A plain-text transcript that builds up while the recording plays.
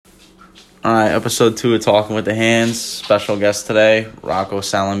All right, episode 2 of Talking with the Hands. Special guest today, Rocco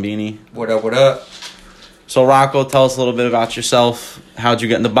Salambini. What up, what up? So, Rocco, tell us a little bit about yourself. How'd you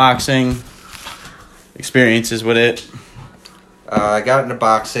get into boxing? Experiences with it? I got into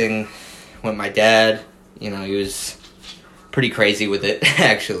boxing with my dad. You know, he was pretty crazy with it,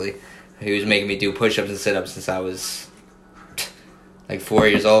 actually. He was making me do push-ups and sit-ups since I was like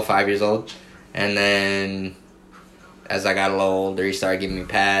 5 years old. And then as I got a little older, he started giving me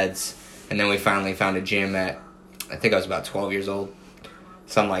pads. And then we finally found a gym at, I think I was about 12 years old.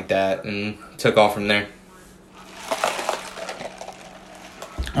 Something like that. And took off from there.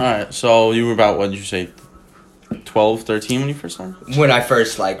 All right, so you were about, what did you say, 12, 13 when you first started? When I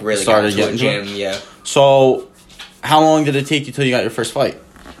first, like, really Started got into a getting gym, yeah. So, how long did it take you till you got your first fight?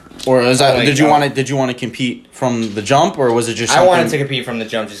 Or is that Like, did you want to compete from the jump, or was it just I something... wanted to compete from the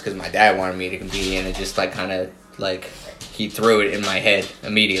jump just because my dad wanted me to compete, and it just, like, kind of, like, he threw it in my head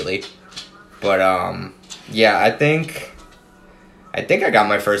immediately. But, yeah, I think I got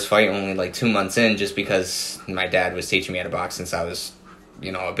my first fight only, like, 2 months in just because my dad was teaching me how to box since I was,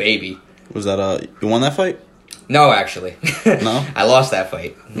 you know, a baby. Was that you won that fight? No, actually. No? I lost that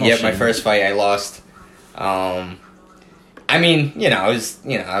fight. No Yep, my shame. first fight I lost. I mean, I was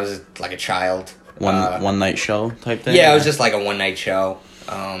like a child. One night show type thing? Yeah, it was just like a one-night show.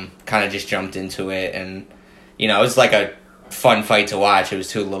 Kind of just jumped into it, and, it was like a fun fight to watch. It was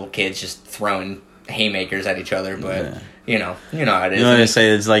two little kids just throwing haymakers at each other, but, Yeah. you know how it is. You know what I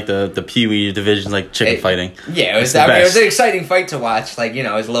say? It's like the Pee-wee division, like chicken fighting. Yeah, it was an exciting fight to watch. Like,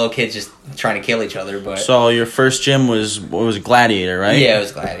 it was little kids just trying to kill each other, but... So your first gym was Gladiator, right? Yeah, it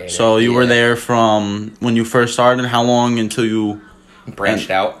was Gladiator. So you were there from when you first started. How long until you branched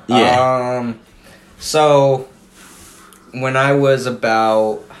out? Yeah. So when I was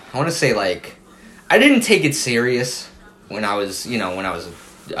about, I want to say, like, I didn't take it serious when I was,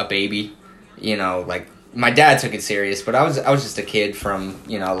 a baby. Like, my dad took it serious, but I was just a kid from,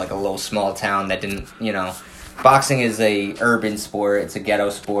 like a little small town that didn't, boxing is a urban sport. It's a ghetto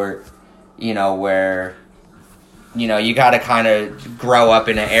sport, where, you got to kind of grow up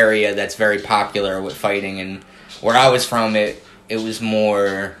in an area that's very popular with fighting. And where I was from, it was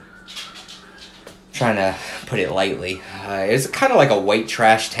more, trying to put it lightly, it was kind of like a white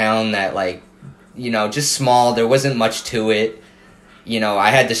trash town that, like, just small. There wasn't much to it. I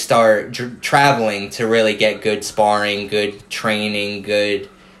had to start traveling to really get good sparring, good training, good,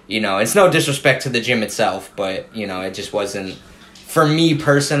 it's no disrespect to the gym itself, but, it just wasn't, for me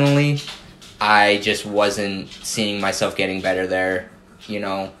personally, I just wasn't seeing myself getting better there.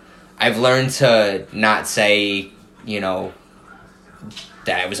 I've learned to not say,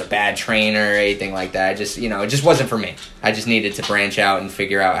 that I was a bad trainer or anything like that. It just wasn't for me. I just needed to branch out and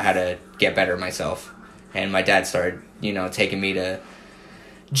figure out how to get better myself. And my dad started, taking me to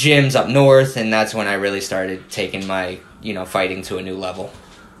gyms up north, and that's when I really started taking my, fighting to a new level.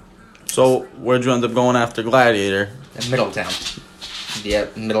 So where'd you end up going after Gladiator? Middletown.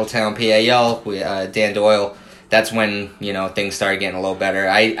 Yep, Middletown, PAL, Dan Doyle. That's when, things started getting a little better.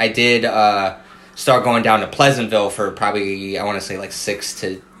 I did start going down to Pleasantville for probably, I want to say, like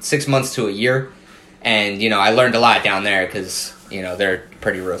 6 months to a year. And, I learned a lot down there because, they're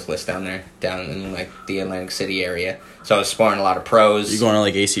pretty ruthless down there, down in, like, the Atlantic City area. So I was sparring a lot of pros. You going to,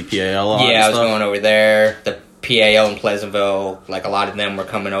 like, ACPAL? Yeah, I was going over there. The PAL in Pleasantville, like, a lot of them were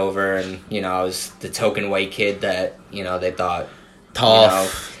coming over. And, I was the token white kid that, they thought...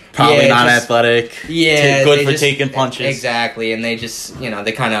 Tough. Probably not athletic. Yeah. Good for taking punches. Exactly. And they just,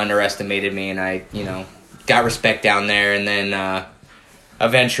 they kind of underestimated me. And I, got respect down there. And then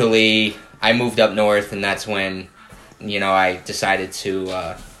eventually I moved up north. And that's when, I decided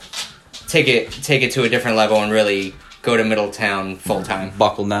to take it to a different level and really go to Middletown full time.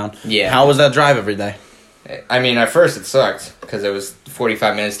 Buckle down. Yeah. How was that drive every day? I mean, at first it sucked because it was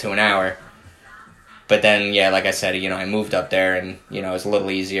 45 minutes to an hour. But then, yeah, like I said, I moved up there and, it was a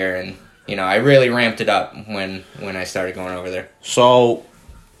little easier. And, I really ramped it up when I started going over there. So,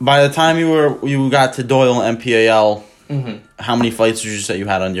 by the time you got to Doyle and MPAL, how many fights did you say you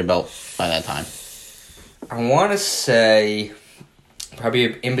had under your belt by that time? I want to say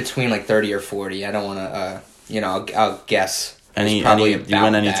probably in between like 30 or 40. I don't want to, I'll guess. Do you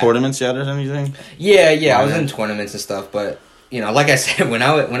win any tournaments yet or anything? Yeah, I was in tournaments and stuff. But, like I said, when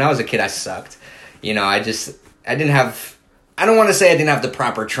I was a kid, I sucked. I don't want to say I didn't have the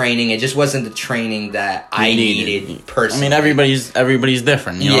proper training. It just wasn't the training that I needed personally. I mean, everybody's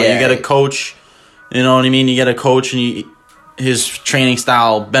different. You Yeah. get a coach, you know what I mean? You get a coach and his training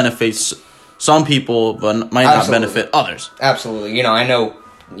style benefits some people, but might not benefit others. Absolutely. I know,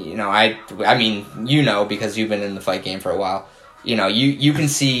 I mean, because you've been in the fight game for a while. you can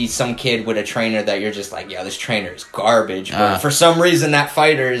see some kid with a trainer that you're just like, yeah, this trainer is garbage. But for some reason, that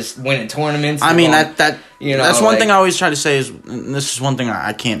fighter is winning tournaments. I mean, that's one thing I always try to say is, and this is one thing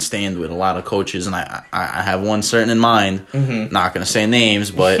I can't stand with a lot of coaches, and I have one certain in mind. Mm-hmm. Not going to say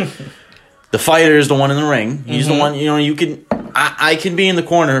names, but the fighter is the one in the ring. He's the one, you can... I can be in the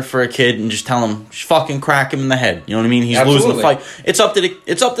corner for a kid and just tell him, just fucking crack him in the head. You know what I mean? He's losing the fight. It's up to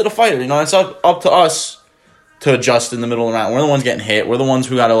the fighter. It's up to us to adjust in the middle of the round. We're the ones getting hit. We're the ones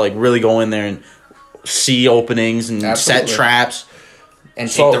who got to like really go in there and see openings and set traps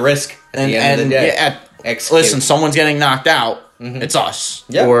and take the risk at the end of the day. Listen, someone's getting knocked out. Mm-hmm. It's us.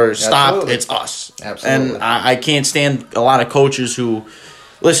 Yep, or stopped. Absolutely. It's us. Absolutely. And I can't stand a lot of coaches who.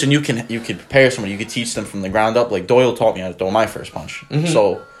 Listen, you can prepare someone. You can teach them from the ground up. Like Doyle taught me how to throw my first punch. Mm-hmm.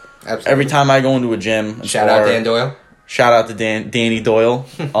 So every time I go into a gym, shout out Dan Doyle. Shout out to Danny Doyle.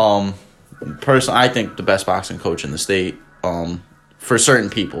 Personally, I think the best boxing coach in the state. For certain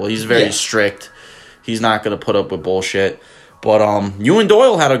people, he's very strict. He's not going to put up with bullshit. But you and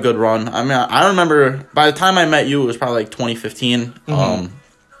Doyle had a good run. I mean, I remember by the time I met you, it was probably like 2015.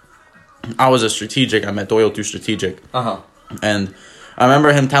 Mm-hmm. I was a strategic. I met Doyle through strategic. And I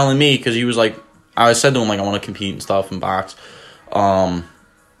remember him telling me, because he was like, I said to him, like, I want to compete and stuff and box. And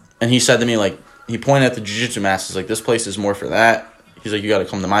he said to me, like, he pointed at the jiu-jitsu masters, like, this place is more for that. He's like, you got to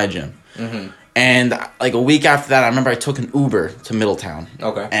come to my gym. Mm-hmm. And, like, a week after that, I remember I took an Uber to Middletown.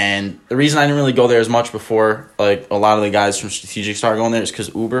 Okay. And the reason I didn't really go there as much before, like, a lot of the guys from Strategic started going there is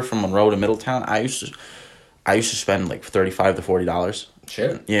because Uber from Monroe to Middletown, I used to spend, like, $35 to $40.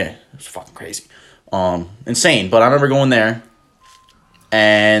 Shit. Yeah. It was fucking crazy. Insane. But I remember going there.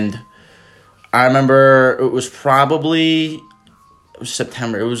 And I remember it was probably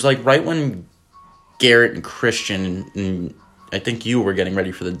September. It was like right when Garrett and Christian and I think you were getting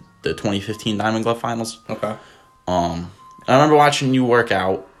ready for the 2015 Diamond Glove Finals. Okay. I remember watching you work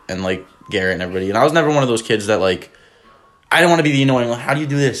out and like Garrett and everybody. And I was never one of those kids that like I didn't want to be the annoying. Like, how do you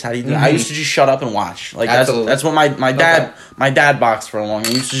do this? How do you do that? I used to just shut up and watch. Like that's what my dad boxed for a long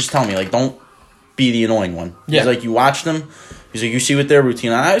time. He used to just tell me like, don't be the annoying one. Yeah. He's like, you watch them. He's like, you see what their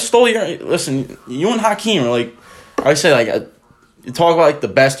routine. I stole your... Listen, you and Hakeem are like... I say, like, you talk about, like, the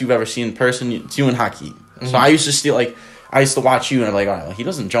best you've ever seen in person. It's you and Hakeem. Mm-hmm. So I used to steal, like... I used to watch you, and I'm like, all right, well, he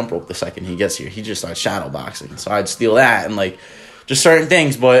doesn't jump rope the second he gets here. He just starts shadow boxing. So I'd steal that and, like, just certain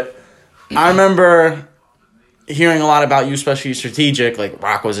things. But I remember hearing a lot about you, especially strategic. Like,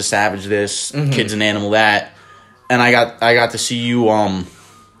 Rocco's a savage this, Kid's an animal that. And I got to see you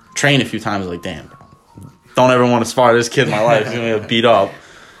train a few times. Like, damn, bro. Don't ever want to spar this kid in my life. He's going to get beat up.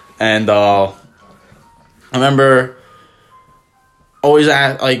 And I remember always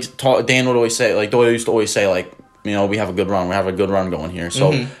Dan would always say, like, Doyle used to always say, like, we have a good run. We have a good run going here.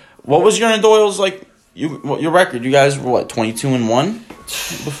 So what was your and Doyle's, like, your record? You guys were,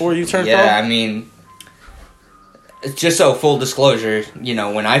 22-1 before you turned pro? Yeah, I mean, just so full disclosure,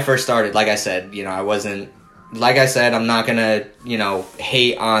 when I first started, like I said, I wasn't, like I said, I'm not going to,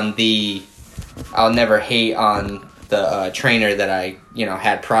 hate on I'll never hate on the trainer that I,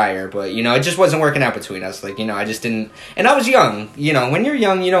 had prior, but, it just wasn't working out between us. Like, I just didn't, and I was young, when you're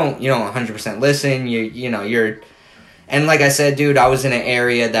young, you don't 100% listen, you're, and like I said, dude, I was in an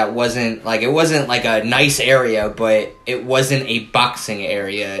area that wasn't, like, it wasn't like a nice area, but it wasn't a boxing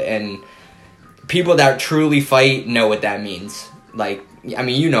area, and people that truly fight know what that means. Like, I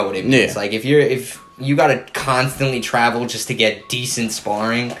mean, you know what it means. Yeah. Like, if you gotta constantly travel just to get decent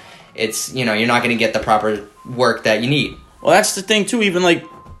sparring, it's, you're not going to get the proper work that you need. Well, that's the thing, too. Even, like,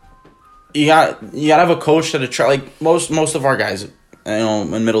 you got to have a coach that like, most of our guys,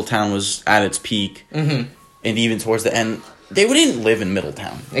 when Middletown was at its peak, and even towards the end, they didn't live in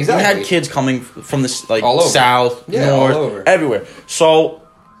Middletown. Exactly. We had kids coming from the, like, south, north, everywhere. So,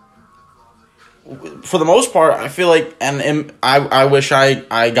 for the most part, I feel like, and I wish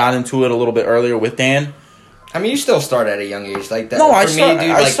I got into it a little bit earlier with Dan. I mean, you still start at a young age like that. No, I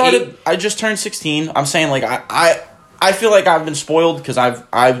started. I just turned 16. I'm saying, like, I feel like I've been spoiled because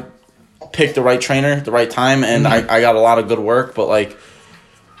I've picked the right trainer at the right time, and I got a lot of good work. But, like,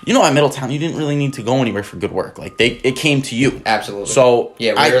 at Middletown, you didn't really need to go anywhere for good work. Like, it came to you. Absolutely. So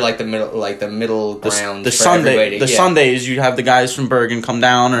yeah, we were like the middle ground. The Sundays, you'd have the guys from Bergen come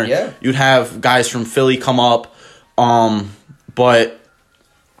down, or you'd have guys from Philly come up. But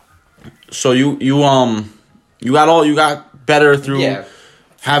so you got better through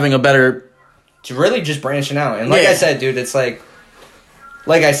having a better... To really just branching out. And like I said, dude, it's like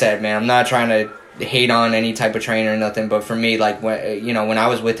I said, man, I'm not trying to hate on any type of trainer or nothing, but for me, like, when I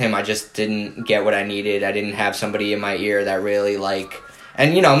was with him, I just didn't get what I needed. I didn't have somebody in my ear that really, like...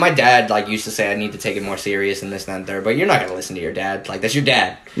 And, you know, my dad, like, used to say I need to take it more serious and this, and that, and there. But you're not going to listen to your dad. Like, that's your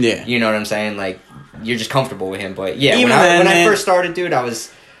dad. Yeah. You know what I'm saying? Like, you're just comfortable with him. But, yeah, Even when I first started, dude, I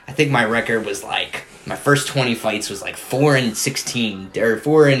think my record was, like, my first 20 fights was, like, 4-16. Or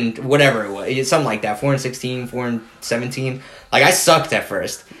 4 and whatever it was. Something like that. 4-16, 4-17. Like, I sucked at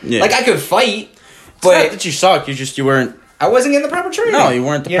first. Yeah. Like, I could fight. But it's not that you suck. You weren't. I wasn't getting the proper training. No, you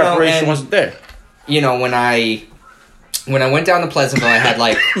weren't. The preparation wasn't there. You know, when I went down to Pleasantville, I had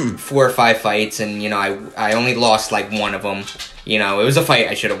like 4 or 5 fights, and you know, I only lost like one of them. You know, it was a fight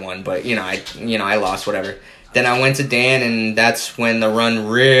I should have won, but I lost, whatever. Then I went to Dan, and that's when the run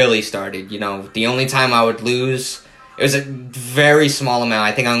really started. You know, the only time I would lose, it was a very small amount.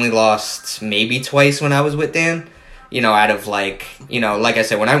 I think I only lost maybe twice when I was with Dan. You know, out of like, you know, like I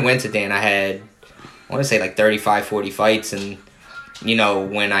said, when I went to Dan, I had, I want to say like 35, 40 fights, and you know,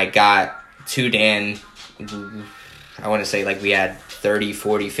 when I got to Dan, I want to say like we had 30,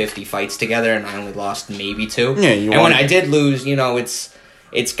 40, 50 fights together, and I only lost maybe 2. Yeah, and when I did lose, you know, it's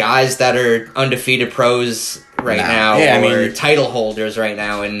guys that are undefeated pros right now, or title holders right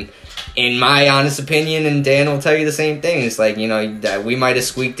now, and in my honest opinion, and Dan will tell you the same thing, it's like, you know, that we might have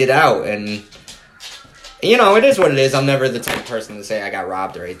squeaked it out, and you know, it is what it is. I'm never the type of person to say I got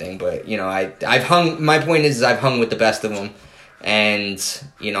robbed or anything, but you know, I've hung. My point is, I've hung with the best of them, and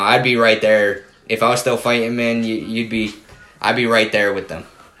you know, I'd be right there if I was still fighting, man. I'd be right there with them,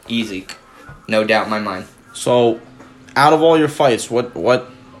 easy, no doubt in my mind. So, out of all your fights, what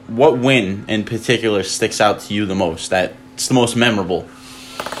win in particular sticks out to you the most? That's the most memorable.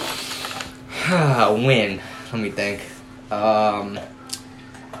 Win. Let me think.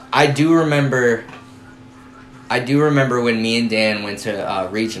 I do remember when me and Dan went to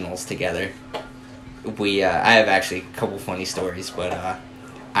regionals together. I have actually a couple funny stories, but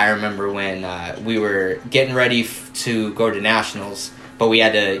I remember when we were getting ready to go to nationals, but we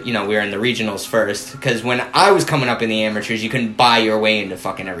had to, you know, we were in the regionals first, because when I was coming up in the amateurs, you couldn't buy your way into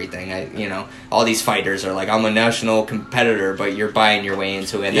fucking everything. You know, all these fighters are like, I'm a national competitor, but you're buying your way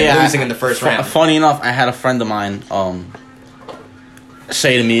into it, and then losing in the first round. Funny enough, I had a friend of mine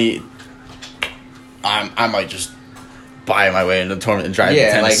say to me, I might just buy my way into the tournament and drive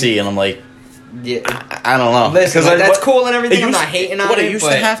to Tennessee, and I'm like, I don't know. Listen, that's cool and everything. I'm not hating on it. What it used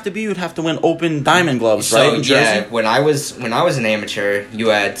to have to be, you'd have to win open diamond gloves, right? In Jersey? Yeah, when I was an amateur, you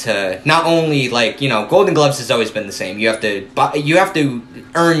had to not only, like, you know, Golden Gloves has always been the same. You have to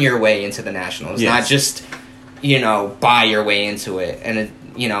earn your way into the nationals, not just, you know, buy your way into it. And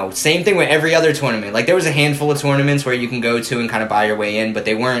you know, same thing with every other tournament. Like, there was a handful of tournaments where you can go to and kind of buy your way in, but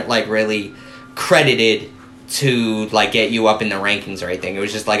they weren't like really credited to like get you up in the rankings or anything. It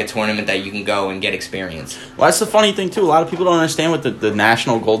was just like a tournament that you can go and get experience. Well, that's the funny thing too. A lot of people don't understand with the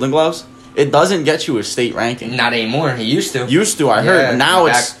national Golden Gloves, it doesn't get you a state ranking. Not anymore. It used to. I heard. Now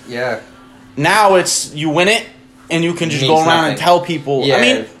Now it's you win it and you can just go around and tell people. Yeah. I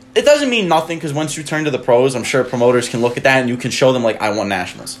mean, it doesn't mean nothing, because once you turn to the pros, I'm sure promoters can look at that and you can show them, like, I won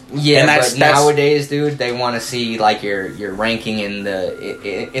nationals. Yeah, and that's nowadays, dude, they want to see, like, your ranking in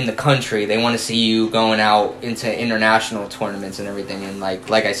the country. They want to see you going out into international tournaments and everything. And like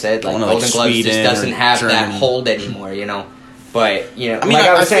I said, like, Golden Gloves just doesn't have that hold anymore, you know. But, you know, I mean, like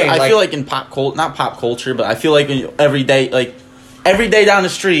I was saying, I feel like in not pop culture, but I feel like every day down the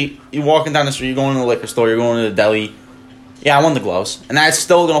street, you're walking down the street, you're going to the liquor store, you're going to the deli. Yeah, I won the gloves, and that's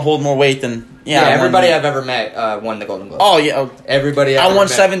still gonna hold more weight than everybody I've ever met won the Golden Gloves. Oh yeah, everybody. I won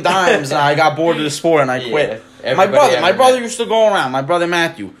 7 times, and I got bored of the sport, and I quit. My brother used to go around. My brother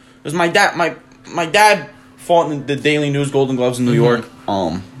Matthew, it was my dad. My dad fought in the Daily News Golden Gloves in New York.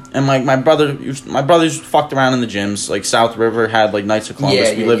 And my brother used to fucked around in the gyms. Like, South River had like Knights of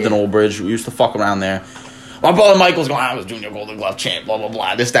Columbus. We lived in Old Bridge. We used to fuck around there. My brother Michael's going, I was junior Golden Glove champ. Blah blah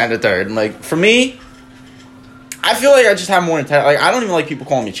blah. This, that, and the third. And like, for me, I feel like I just have more integrity. Like, I don't even like people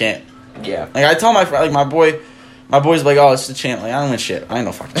calling me champ. Yeah. Like, I tell my friend, like, my boy's like, oh, it's the champ. Like, I don't win shit. I ain't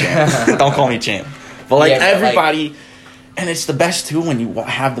no fucking champ. Don't call me champ. But, like, everybody, and it's the best, too, when you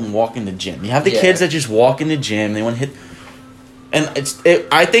have them walk in the gym. You have the kids that just walk in the gym. They want to hit. And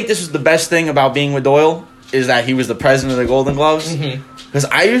I think this is the best thing about being with Doyle, is that he was the president of the Golden Gloves. Because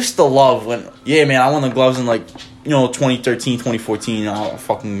I used to love when, I won the gloves in, like, 2013, 2014, I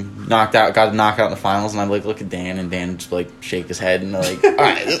fucking got a knockout in the finals, and I'd like look at Dan, and Dan just like shake his head, and they're like, all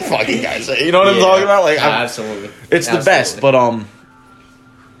right, this fucking guy's, you know what I'm talking about? Like, absolutely, it's the best. But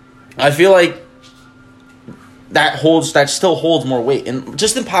I feel like that still holds more weight, and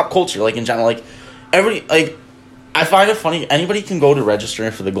just in pop culture, like in general, like I find it funny. Anybody can go to register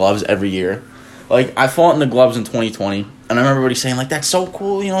for the gloves every year. Like, I fought in the gloves in 2020, and I remember everybody saying, like, that's so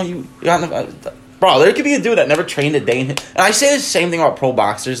cool, you got in the... Bro, there could be a dude that never trained a day in his... And I say the same thing about pro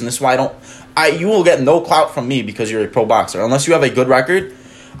boxers, and this is why you will get no clout from me because you're a pro boxer. Unless you have a good record,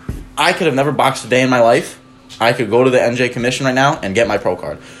 I could have never boxed a day in my life. I could go to the NJ Commission right now and get my pro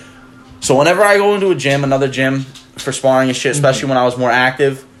card. So whenever I go into a gym, another gym, for sparring and shit, especially when I was more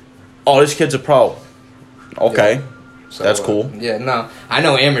active, this kid's a pro. Okay. Yeah. So, that's cool. No. I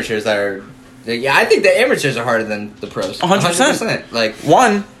know amateurs that are... Yeah, I think the amateurs are harder than the pros. 100%. Like,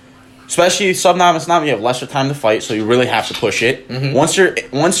 one, especially sub-novice, you have lesser time to fight, so you really have to push it. Mm-hmm. Once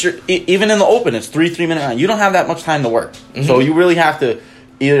you're... Even in the open, it's 3-minute round. You don't have that much time to work. Mm-hmm. So you really have to...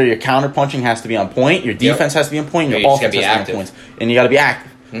 Either your counter-punching has to be on point, your defense has to be on point, your offense has to be on point. And you got to be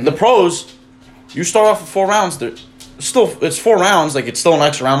active. Mm-hmm. The pros, you start off with 4 rounds. It's 4 rounds. Like, it's still an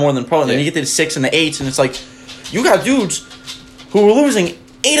extra round more than pro. And then you get to the 6 and the 8s, and it's like... You got dudes who were losing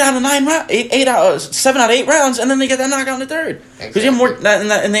 7 out of 8 rounds, and then they get that knockout in the third. Because you have more in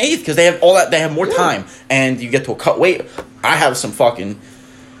the 8th, because they have all that. They have more time, and you get to a cut weight. I have some fucking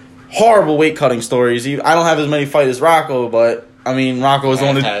horrible weight cutting stories. I don't have as many fights as Rocco, but I mean Rocco is the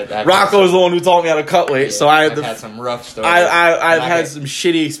one who taught me how to cut weight. Yeah, so I've had some rough stories. I've had some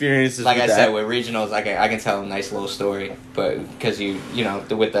shitty experiences. Like I said, with regionals, I can tell a nice little story, but because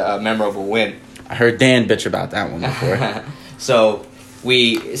with the memorable win. I heard Dan bitch about that one before. So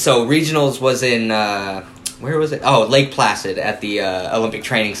regionals was in where was it? Oh, Lake Placid at the Olympic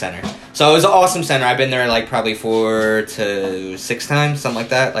Training Center. So it was an awesome center. I've been there like probably 4 to 6 times, something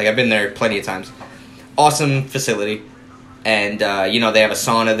like that. Like I've been there plenty of times. Awesome facility, and they have a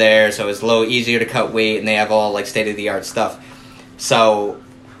sauna there, so it's a little easier to cut weight, and they have all like state of the art stuff. So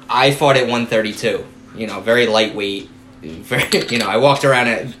I fought at 132. Very lightweight. I walked around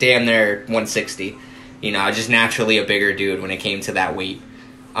at damn near 160. Just naturally a bigger dude when it came to that weight.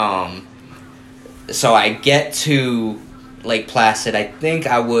 So I get to Lake Placid. I think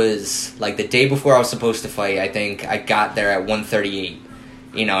I was like the day before I was supposed to fight. I think I got there at 138.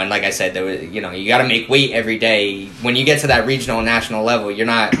 And like I said, there was, you got to make weight every day. When you get to that regional and national level, you're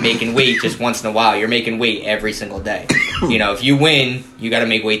not making weight just once in a while. You're making weight every single day. If you win, you got to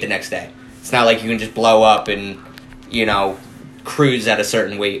make weight the next day. It's not like you can just blow up and cruise at a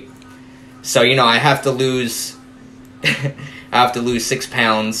certain weight. So, I have to lose 6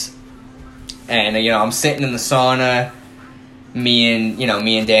 pounds. And, I'm sitting in the sauna. Me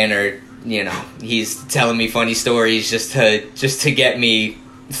and Dan are, he's telling me funny stories just to get me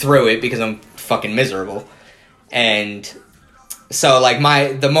through it because I'm fucking miserable. And so, like,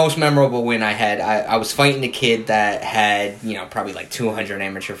 the most memorable win I had, I was fighting a kid that had, probably like 200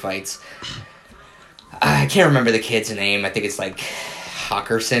 amateur fights. I can't remember the kid's name. I think it's like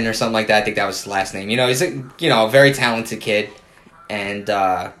Hawkerson or something like that. I think that was his last name. He's a very talented kid. And,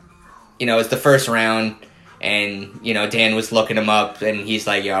 it's the first round. And, Dan was looking him up. And he's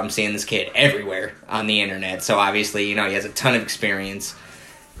like, I'm seeing this kid everywhere on the internet. So, obviously, he has a ton of experience.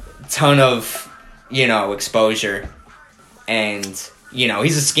 Ton of, exposure. And,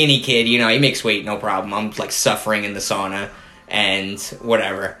 he's a skinny kid. He makes weight, no problem. I'm, like, suffering in the sauna and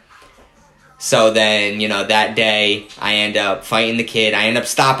whatever. So then, that day, I end up fighting the kid. I end up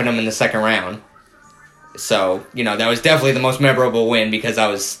stopping him in the second round. So, that was definitely the most memorable win because I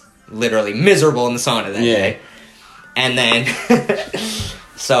was literally miserable in the sauna that day. And then,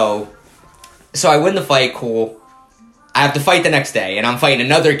 so I win the fight, cool. I have to fight the next day, and I'm fighting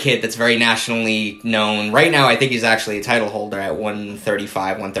another kid that's very nationally known. Right now, I think he's actually a title holder at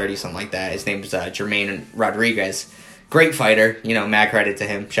 135, 130, something like that. His name's Jermaine Rodriguez. Great fighter. Mad credit to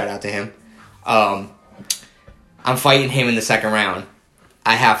him. Shout out to him. I'm fighting him in the second round.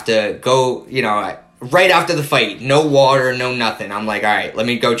 I have to go, right after the fight, no water, no nothing. I'm like, all right, let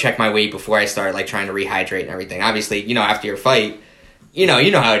me go check my weight before I start like trying to rehydrate and everything. Obviously, after your fight, you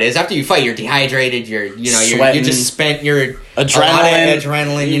know how it is. After you fight, you're dehydrated. You're just spent your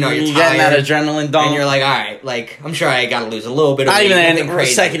adrenaline. You're getting tired, that adrenaline dump, and you're like, all right, like I'm sure I got to lose a little bit of weight. Even for a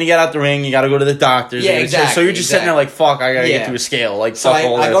second, you get out the ring, you got to go to the doctors. Yeah, exactly. So you're just sitting there like, fuck, I gotta get to a scale. Like, so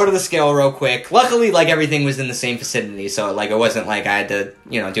I go to the scale real quick. Luckily, like everything was in the same vicinity, so like it wasn't like I had to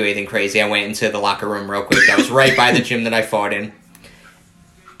do anything crazy. I went into the locker room real quick. That was right by the gym that I fought in.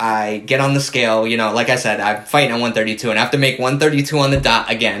 I get on the scale, like I said, I'm fighting at 132, and I have to make 132 on the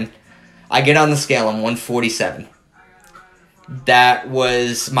dot again. I get on the scale, I'm 147. That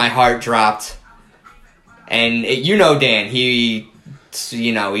was, my heart dropped. And, Dan, he's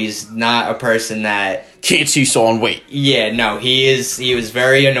not a person that... Can't see someone weight. Yeah, no, he was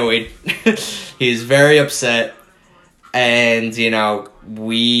very annoyed. He was very upset. And,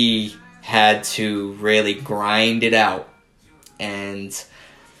 we had to really grind it out. And...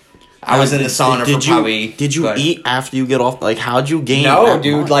 I was in the sauna for probably... Did you eat after you get off? Like, how'd you gain... No,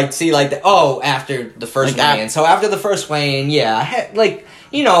 dude. Like, see, like... after the first weigh-in. So, after the first weigh-in, yeah. I had, like,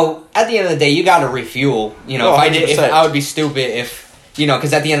 you know, at the end of the day, you gotta refuel. You know, if I would be stupid if... You know,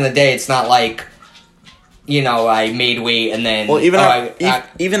 because at the end of the day, it's not like... You know, I made weight and then... Well, even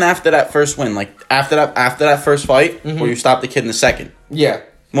after that first win, like, after that first fight, where you stopped the kid in the second. Yeah.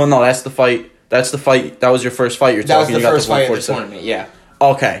 Well, no, that's the fight. That was your first fight you're talking about. That was the first fight of the tournament, yeah.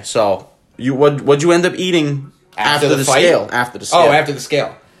 Okay, so what'd you end up eating after the fight? Scale? After the scale. Oh, after the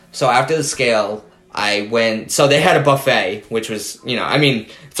scale. So after the scale, I went. So they had a buffet, which was, you know, I mean,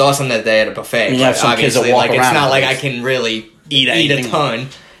 it's awesome that they had a buffet. You have some kids that walk like around. It's not like I can really eat a ton.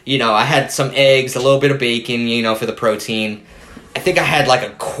 You know, I had some eggs, a little bit of bacon, you know, for the protein. I think I had like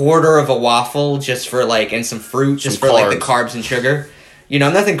a quarter of a waffle just for like, and some fruit just for like the carbs and sugar. You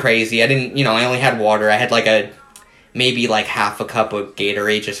know, nothing crazy. I didn't, you know, I only had water. I had like maybe like half a cup of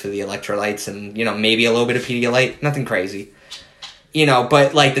Gatorade just for the electrolytes and, you know, maybe a little bit of Pedialyte. Nothing crazy. You know,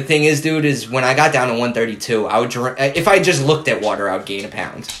 but like the thing is, dude, is when I got down to 132, I would drink, if I just looked at water, I would gain a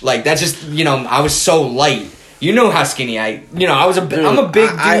pound. Like that's just, you know, I was so light. You know how skinny I'm a big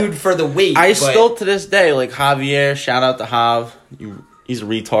dude for the weight. Still to this day, like Javier, shout out to Jav. He's a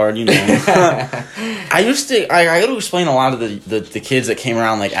retard, you know. I got to explain a lot of the kids that came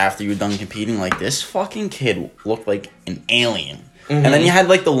around like after you were done competing. Like this fucking kid looked like an alien, and then you had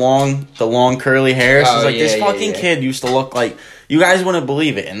like the long curly hair. So it's like this fucking kid used to look like, you guys wouldn't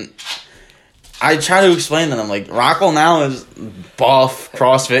believe it. And I try to explain to them like Rocco now is buff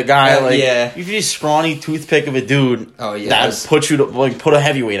CrossFit guy. Like you be scrawny toothpick of a dude. That put you to like put a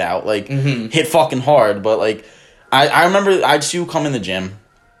heavyweight out, like hit fucking hard, but like. I remember I'd see you come in the gym,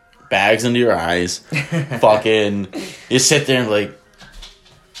 bags under your eyes, fucking, you sit there and be like,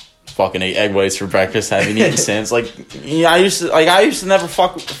 fucking ate egg whites for breakfast, haven't eaten since. Like, yeah, I used to never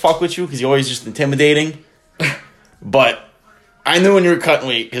fuck with you because you're always just intimidating. But I knew when you were cutting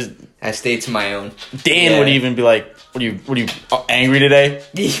weight because I stayed to my own. Dan would even be like, "What are you angry today?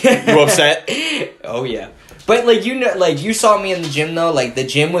 You upset?" Oh yeah. But, like, you know, like, you saw me in the gym, though. Like, the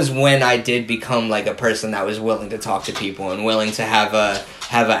gym was when I did become, like, a person that was willing to talk to people and willing to have a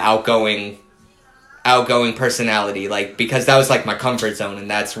outgoing personality. Like, because that was, like, my comfort zone, and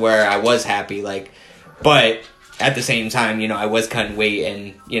that's where I was happy. Like, but at the same time, you know, I was cutting weight,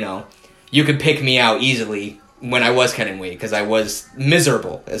 and, you know, you could pick me out easily when I was cutting weight, because I was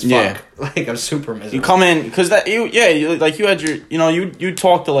miserable as fuck. Yeah. Like, I'm super miserable. You come in, because you had your, you know, you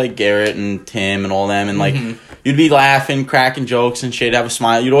talk to, like, Garrett and Tim and all them, and, like, you'd be laughing, cracking jokes and shit, have a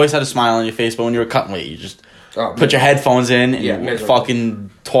smile. You'd always have a smile on your face, but when you were cutting weight, you just put your headphones in and fucking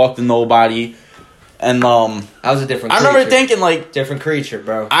talk to nobody. And, I was a different creature. I remember thinking, like... Different creature,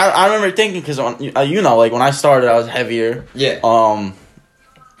 bro. I remember thinking, because, you know, like, when I started, I was heavier. Yeah.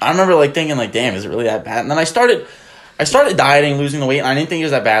 I remember, like, thinking, like, damn, is it really that bad? And then I started dieting, losing the weight, and I didn't think it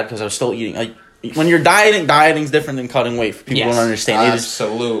was that bad because I was still eating. Like, when you're dieting's different than cutting weight. For people who don't understand.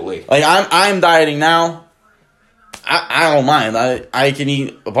 Absolutely. Like, I'm dieting now. I don't mind. I can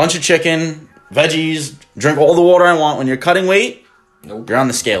eat a bunch of chicken, veggies, drink all the water I want. When you're cutting weight, you're on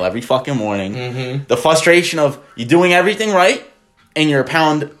the scale every fucking morning. The frustration of you doing everything right, and you're a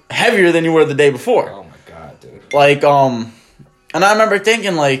pound heavier than you were the day before. Oh, my God, dude. Like, and I remember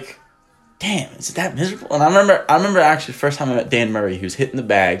thinking, like, damn, is it that miserable? And I remember actually the first time I met Dan Murray, he was hitting the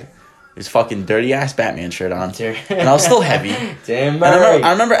bag, his fucking dirty-ass Batman shirt on, and I was still heavy. Dan Murray.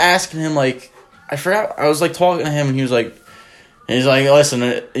 I remember asking him, like, I forgot, I was, like, talking to him, and he was like,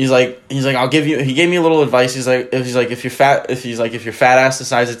 listen, he's like, I'll give you, he gave me a little advice, if your fat ass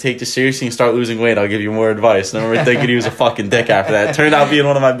decides to take this seriously and start losing weight, I'll give you more advice. And I remember thinking he was a fucking dick after that. It turned out being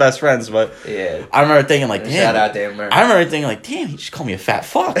one of my best friends, but yeah. I remember thinking, like, damn. Shout out Dan Murray. I remember thinking, like, damn, he just called me a fat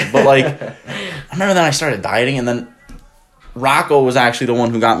fuck. But, like, I remember then I started dieting, and then Rocco was actually the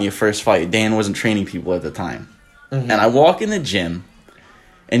one who got me a first fight. Dan wasn't training people at the time. And I walk in the gym,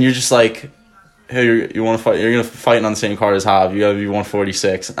 and you're just like, hey, you want to fight? You're gonna fight on the same card as Jav. You gotta be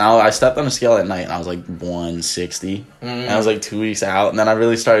 146. And I stepped on the scale at night, and I was like 160. And I was like 2 weeks out, and then I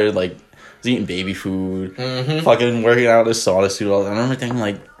really started like, I was eating baby food, fucking working out in a sauna suit. I remember thinking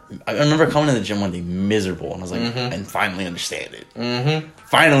like, I remember coming to the gym one day miserable, and I was like, and finally understand it.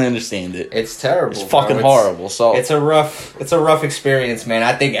 Finally understand it. It's terrible. It's fucking horrible. So it's a rough experience, man.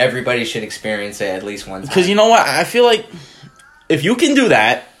 I think everybody should experience it at least once. Because you know what, I feel like if you can do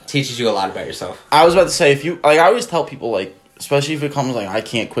that. Teaches you a lot about yourself. I was about to say, if you, like, I always tell people, like, especially if it comes, like, I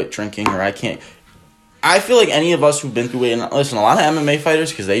can't quit drinking, or I can't, I feel like any of us who've been through it, and listen, a lot of MMA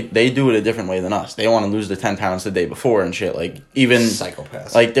fighters, because they do it a different way than us. They want to lose the 10 pounds the day before and shit, like, even,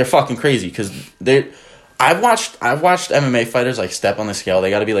 psychopaths. Like, they're fucking crazy, because I've watched MMA fighters like step on the scale.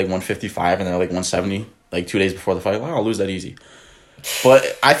 They got to be like 155 and they're like 170 like 2 days before the fight. Like, I'll lose that easy.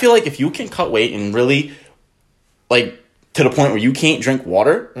 But I feel like if you can cut weight and really like to the point where you can't drink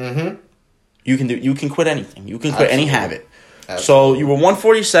water, you can quit anything. You can quit any habit. Absolutely. So you were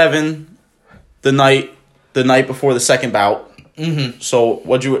 147 the night before the second bout. So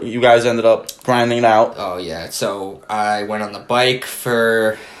what you guys ended up grinding it out? Oh yeah. So I went on the bike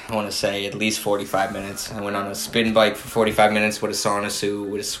for, I want to say, at least 45 minutes. I went on a spin bike for 45 minutes with a sauna suit,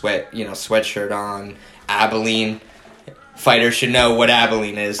 with a sweatshirt on. Abilene. Fighters should know what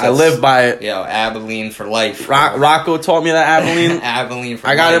Abilene is. I live by it. Abilene for life. Rocco taught me that Abilene. Abilene for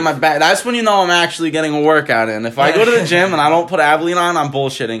life. I got it in my back. That's when you know I'm actually getting a workout in. If I go to the gym and I don't put Abilene on, I'm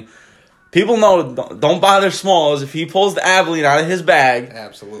bullshitting. People know, don't bother Smalls. If he pulls the Abilene out of his bag,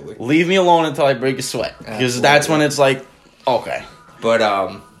 absolutely, leave me alone until I break a sweat. Because that's when it's like, okay. But,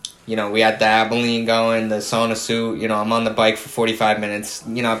 we had the Abilene going, the sauna suit. I'm on the bike for 45 minutes.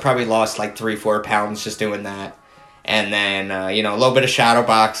 I probably lost like 3-4 pounds just doing that. And then, a little bit of shadow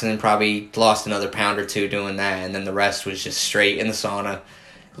boxing, probably lost another pound or 2 doing that. And then the rest was just straight in the sauna,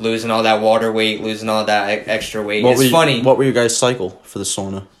 losing all that water weight, losing all that extra weight. Funny. What were your guys' cycle for the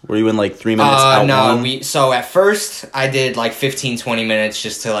sauna? Were you in like 3 minutes out? No, so at first I did like 15-20 minutes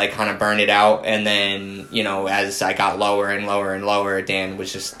just to like kind of burn it out. And then, as I got lower and lower and lower, Dan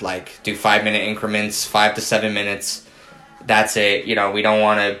was just like do 5-minute increments, 5 to 7 minutes. That's it. We don't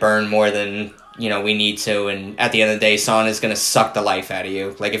want to burn more than we need to, and at the end of the day, sauna is going to suck the life out of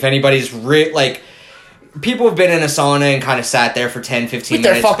you. Like, if anybody's people have been in a sauna and kind of sat there for 10, 15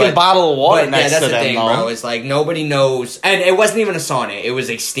 minutes. With their fucking bottle of water next to them, that's the thing, bro. It's like, nobody knows, and it wasn't even a sauna. It was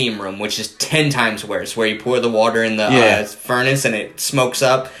a steam room, which is 10 times worse, where you pour the water in the furnace, and it smokes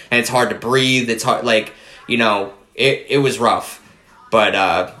up, and it's hard to breathe. It's hard, it was rough. But,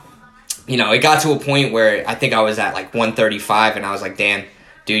 it got to a point where I think I was at, 135, and I was like, damn,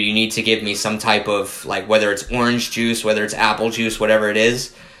 dude, you need to give me some type of, whether it's orange juice, whether it's apple juice, whatever it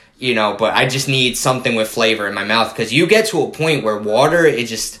is, but I just need something with flavor in my mouth, because you get to a point where water, it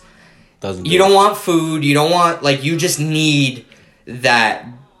just doesn't. You don't want food, you don't want, you just need that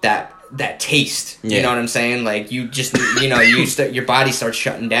taste. Yeah. You know what I'm saying? You just, your body starts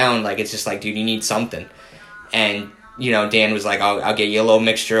shutting down. It's just dude, you need something. And, Dan was like, I'll get you a little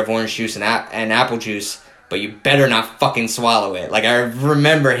mixture of orange juice and apple juice, but you better not fucking swallow it. I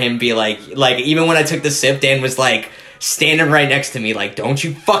remember him be even when I took the sip, Dan was standing right next to me, don't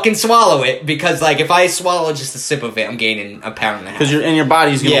you fucking swallow it, because if I swallow just a sip of it, I'm gaining 1.5 pounds. Because your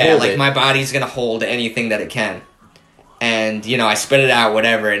body's gonna hold it. My body's gonna hold anything that it can. And I spit it out,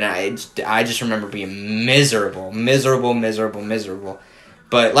 whatever, and I just remember being miserable.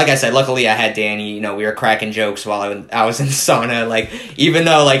 But like I said, luckily I had Danny. We were cracking jokes while I was in the sauna. Even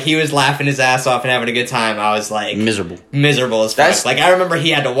though he was laughing his ass off and having a good time, I was miserable as fuck. I remember he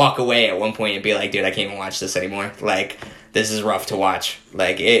had to walk away at one point and be like, "Dude, I can't even watch this anymore. This is rough to watch."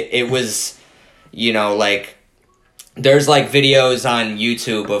 It was, there's videos on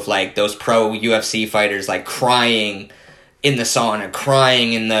YouTube of those pro UFC fighters crying in the sauna,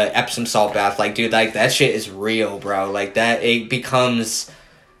 crying in the Epsom salt bath. Dude, that shit is real, bro. That, it becomes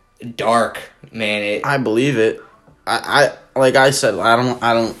dark, man. I believe it. I like I said,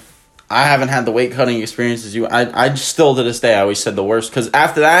 I haven't had the weight cutting experience as you. I still to this day, I always said the worst, because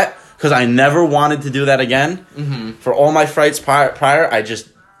after that, because I never wanted to do that again. Mm-hmm. For all my fights prior, I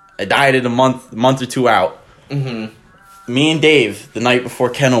dieted a month or 2 out. Mm-hmm. Me and Dave, the night before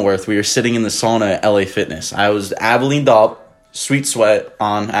Kenilworth, we were sitting in the sauna at LA Fitness. I was Abilene up, sweet sweat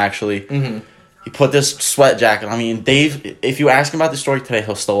on, actually. Mm-hmm. He put this sweat jacket on me. And Dave, if you ask him about the story today,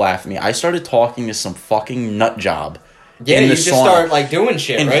 he'll still laugh at me. I started talking to some fucking nut job. Yeah, you just start doing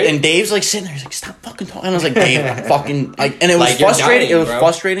shit, right? And Dave's sitting there, he's stop fucking talking. And I was like, Dave, I'm fucking and it was frustrating. Dying, it was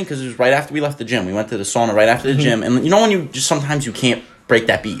frustrating because it was right after we left the gym. We went to the sauna right after the gym, and when you just sometimes you can't break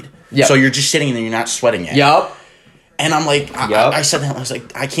that bead. Yep. So you're just sitting there, you're not sweating yet. Yep. And I'm like, I said to him, I was like,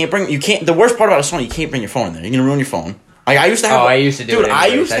 the worst part about a sauna, you can't bring your phone in there. You're gonna ruin your phone. I used to have. I used to do it. Dude,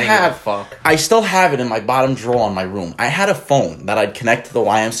 I still have it in my bottom drawer in my room. I had a phone that I'd connect to the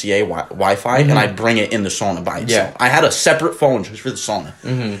YMCA Wi-Fi, and I'd bring it in the sauna by itself. Yeah. I had a separate phone just for the sauna.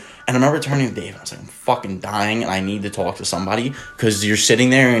 Mm-hmm. And I remember turning to Dave. I was like, I'm fucking dying, and I need to talk to somebody, because you're sitting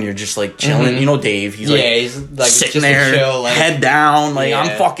there and you're just chilling. Mm-hmm. Dave. He's he's sitting there, chill, head down.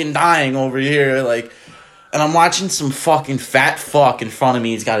 I'm fucking dying over here. And I'm watching some fucking fat fuck in front of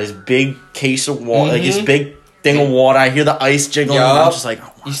me. He's got his big case of water, his big thing of water. I hear the ice jiggling. And I'm just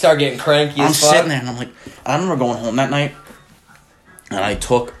you start getting cranky. I'm sitting there and I'm I remember going home that night, and I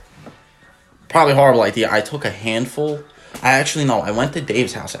took, probably a horrible idea, I took a handful I actually no. I went to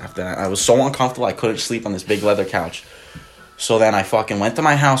Dave's house after that. I was so uncomfortable. I couldn't sleep on this big leather couch. So then I fucking went to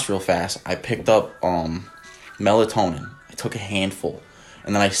my house real fast. I picked up melatonin. I took a handful,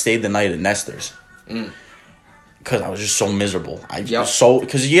 and then I stayed the night at Nestor's. Because I was just so miserable.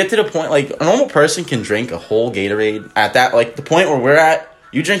 Because you get to the point, like, a normal person can drink a whole Gatorade at that, like, the point where we're at,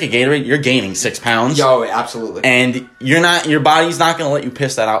 you drink a Gatorade, you're gaining 6 pounds. Yo, absolutely. And your body's not going to let you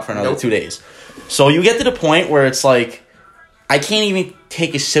piss that out for another 2 days. So you get to the point where it's like, I can't even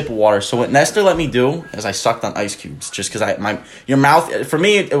take a sip of water. So what Nestor let me do is I sucked on ice cubes. Just because your mouth, for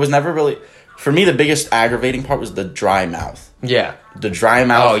me, it was never really, for me, the biggest aggravating part was the dry mouth. Yeah. The dry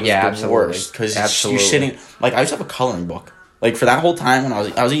mouth was the absolutely. Worst. Because you're sitting, like, I used to have a coloring book. Like, for that whole time when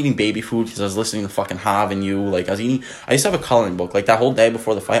I was eating baby food because I was listening to fucking Hav and you. Like, I used to have a coloring book. Like, that whole day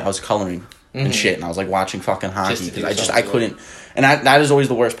before the fight, I was coloring and shit. And I was, like, watching fucking hockey. Because I couldn't. And that is always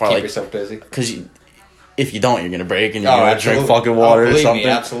the worst part. Keep yourself busy. Because if you don't, you're going to break and you're going to drink fucking water or something.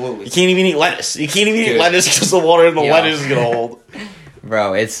 Absolutely. You can't even eat lettuce. You can't even eat lettuce because the water in the lettuce is going to hold.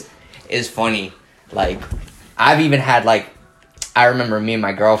 Bro, it's funny. Like, I've even had, like, I remember me and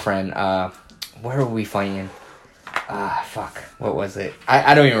my girlfriend, where were we fighting? Fuck, what was it?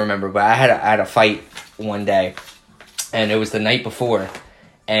 I don't even remember, but I had a fight one day, and it was the night before,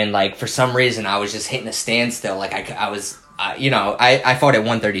 and, like, for some reason, I was just hitting a standstill. Like, I was, I fought at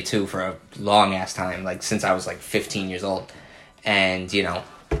 132 for a long-ass time, like, since I was, like, 15 years old, and,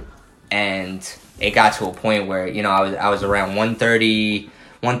 and it got to a point where, I was around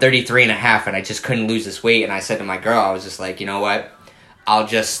 133 and a half, and I just couldn't lose this weight. And I said to my girl, I was just like, you know what? I'll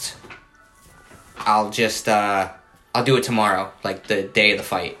do it tomorrow, like the day of the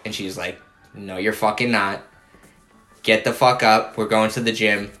fight. And she's like, no, you're fucking not. Get the fuck up. We're going to the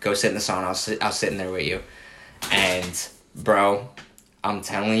gym. Go sit in the sauna. I'll sit in there with you. And bro, I'm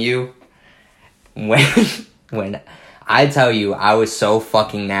telling you, when I tell you I was so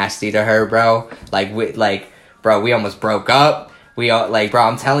fucking nasty to her, bro, bro, we almost broke up. We all, like, bro,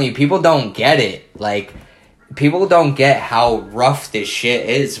 I'm telling you, people don't get it. Like, people don't get how rough this shit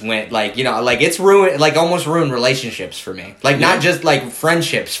is when, like, it's ruined, like, almost ruined relationships for me. Like, not just, like,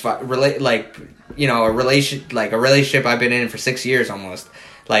 friendships, a relationship I've been in for 6 years almost.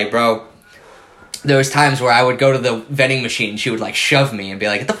 Like, bro, there was times where I would go to the vending machine, she would, like, shove me and be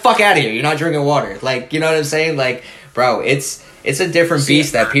like, get the fuck out of here, you're not drinking water. Like, you know what I'm saying? Like, bro, it's a different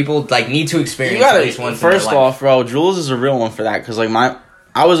beast that people, like, need to experience at least once in their life. First off, bro, Jules is a real one for that, because, like,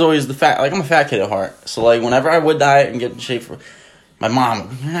 I was always I'm a fat kid at heart, so, like, whenever I would diet and get in shape for, my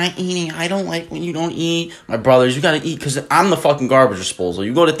mom, you're not eating, I don't like when you don't eat, my brothers, you gotta eat, because I'm the fucking garbage disposal.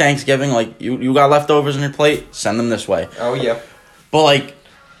 You go to Thanksgiving, like, you got leftovers on your plate, send them this way. Oh, yeah. But, like,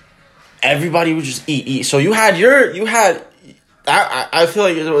 everybody would just eat, so I feel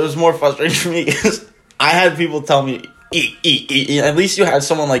like it was more frustrating for me, because I had people tell me, eat. At least you had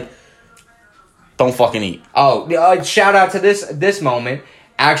someone like, don't fucking eat. Oh, shout out to this moment,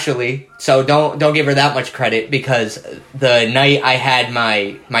 actually. So don't give her that much credit, because the night I had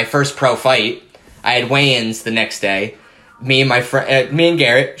my first pro fight, I had weigh-ins the next day. Me and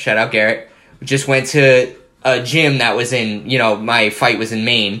Garrett, shout out Garrett, just went to a gym that was in, my fight was in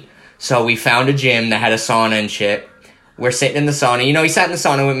Maine. So we found a gym that had a sauna and shit. We're sitting in the sauna. He sat in the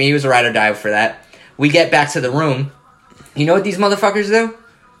sauna with me. He was a ride or die for that. We get back to the room. You know what these motherfuckers do?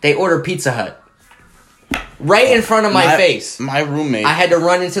 They order Pizza Hut. Right in front of my face. My roommate. I had to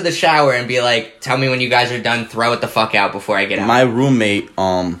run into the shower and be like, tell me when you guys are done, throw it the fuck out before I get out. My roommate,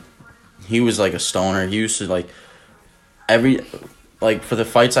 he was like a stoner. He used to, like, for the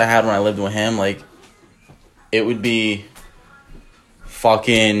fights I had when I lived with him, like, it would be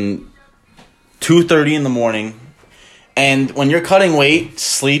fucking 2:30 in the morning. And when you're cutting weight,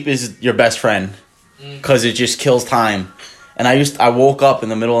 sleep is your best friend. Because it just kills time. And I woke up in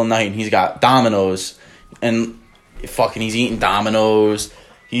the middle of the night and he's got Domino's. And fucking he's eating Domino's.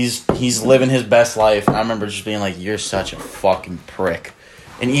 He's living his best life. And I remember just being like, you're such a fucking prick.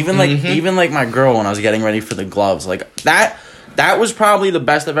 And even like my girl, when I was getting ready for the gloves, like that was probably the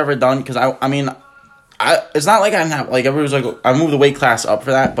best I've ever done. Because I mean, it's not like I'm not, like, everyone's like, I moved the weight class up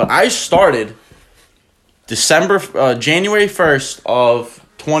for that. But I started January 1st of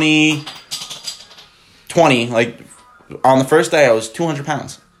 2020, like, on the first day, I was 200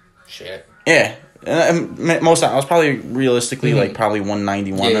 pounds. Shit. Yeah. And most of I was probably realistically, like, probably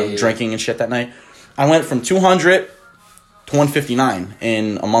 191 drinking and shit that night. I went from 200 to 159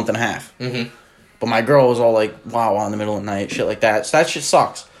 in a month and a half. Mm-hmm. But my girl was all like, wow, in the middle of the night, shit like that. So that shit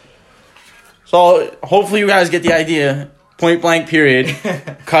sucks. So hopefully you guys get the idea. Point blank period.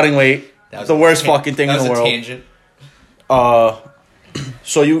 Cutting weight. That's the worst fucking thing in the world. Tangent.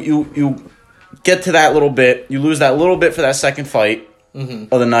 So you get to that little bit. You lose that little bit for that second fight of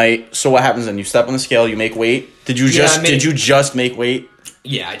the night. So what happens then? You step on the scale. You make weight. Did you just make weight?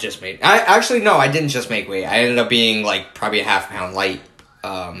 Yeah, I just made. I didn't just make weight. I ended up being like probably a half pound light.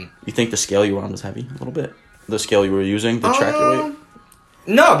 You think the scale you were on was heavy a little bit? The scale you were using to track your weight?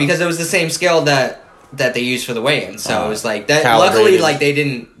 No, because it was the same scale that they used for the weigh-in. So it was like that. Calibrated. Luckily, like they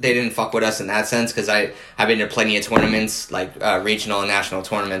didn't fuck with us in that sense, because I've been to plenty of tournaments, like regional and national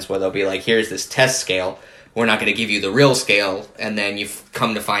tournaments, where they'll be like, here's this test scale. We're not going to give you the real scale, and then you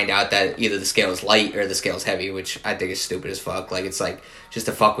come to find out that either the scale is light or the scale is heavy, which I think is stupid as fuck. Like, it's like just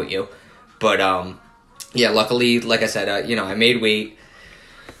to fuck with you. But yeah, luckily, like I said, I made weight.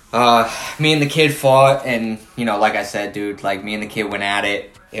 Me and the kid fought, and like I said, dude, like me and the kid went at it.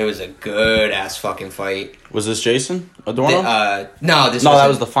 It was a good ass fucking fight. Was this Jason Adorno? No, that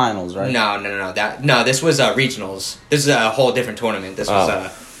was the finals, right? No, this was regionals. This is a whole different tournament. This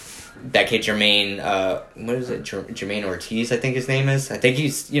was that kid Jermaine. What is it? Jermaine Ortiz, I think his name is. I think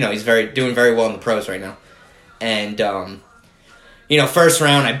he's he's doing very well in the pros right now. And first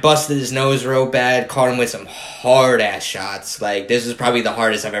round I busted his nose real bad. Caught him with some hard ass shots. Like, this is probably the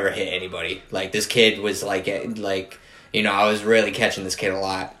hardest I've ever hit anybody. Like, this kid was like. I was really catching this kid a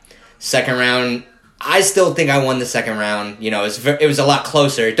lot. Second round, I still think I won the second round. It was a lot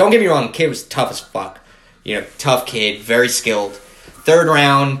closer. Don't get me wrong, the kid was tough as fuck. Tough kid, very skilled. Third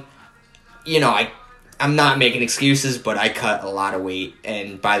round, I'm not making excuses, but I cut a lot of weight.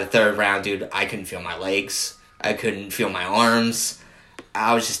 And by the third round, dude, I couldn't feel my legs. I couldn't feel my arms.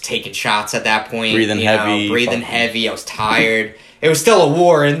 I was just taking shots at that point. Breathing heavy. I was tired. It was still a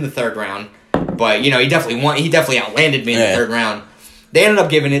war in the third round. But, he definitely won. He definitely outlanded me in the third round. They ended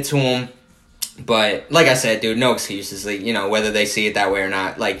up giving it to him. But, like I said, dude, no excuses. Like, whether they see it that way or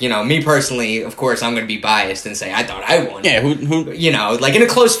not. Like, me personally, of course, I'm going to be biased and say I thought I won. Yeah, who like in a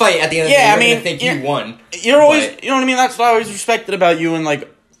close fight at the end of the day, you're going to think you won. You're always, you know what I mean? That's what I always respected about you. And,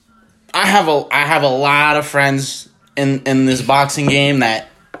 like, I have a lot of friends in this boxing game that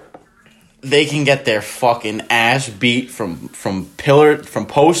they can get their fucking ass beat from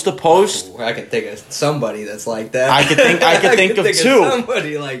post to post. Oh, I can think of somebody that's like that. I could think of two.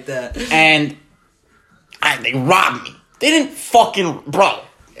 Somebody like that. And they robbed me. They didn't fucking, bro.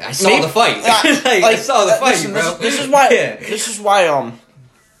 I saw the fight. I saw the fight, listen, bro. This is why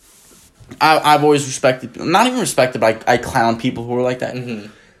I've always respected, not even respected, but I clown people who are like that.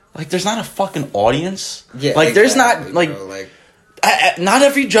 Mm-hmm. Like, there's not a fucking audience. Yeah, like, there's not, like, bro, not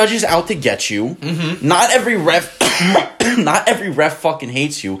every judge is out to get you. Mm-hmm. Not every ref fucking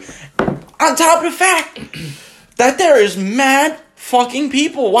hates you. On top of the fact that there is mad fucking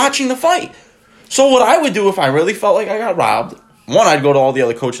people watching the fight. So what I would do if I really felt like I got robbed, one, I'd go to all the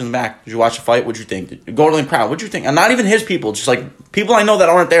other coaches in the back. Did you watch the fight? What'd you think? Go to the crowd. What'd you think? And not even his people, just like people I know that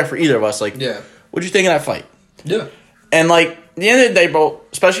aren't there for either of us. Like, yeah, what'd you think of that fight? Yeah. And like, at the end of the day, bro,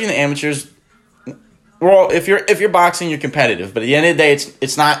 especially in the amateurs, well, if you're boxing, you're competitive. But at the end of the day,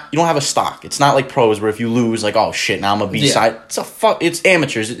 it's not, you don't have a stock. It's not like pros where if you lose, like, oh shit, now I'm a B-side. Yeah. It's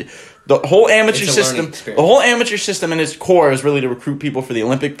amateurs. The whole amateur system in its core is really to recruit people for the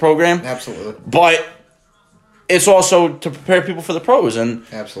Olympic program. Absolutely. But it's also to prepare people for the pros. And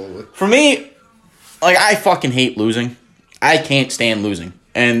absolutely. For me, like, I fucking hate losing. I can't stand losing.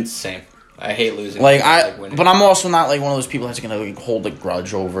 And same. I hate losing. Like, but I'm also not like one of those people that's gonna like hold a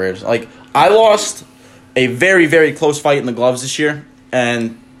grudge over it. Like, I lost a very, very close fight in the gloves this year,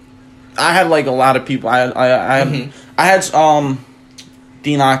 and I had like a lot of people. I had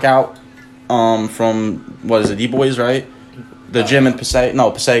D Knockout from what is it, D Boys, right? The gym in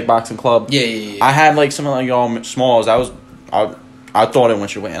Passaic Boxing Club. Yeah. I had like some of like y'all Smalls. I thought it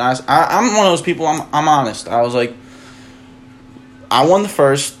went your way, and I'm one of those people. I'm honest. I was like, I won the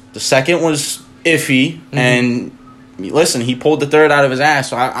first. The second was iffy, and listen, he pulled the third out of his ass.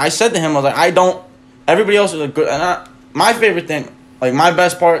 So I said to him, I was like, everybody else is good. And my favorite thing, like my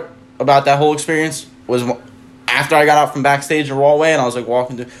best part about that whole experience was after I got out from backstage the Raw way, and I was like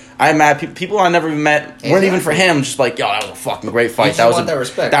walking through. I had mad people I never even met, weren't even for him, just like, yo, that was a fucking great fight.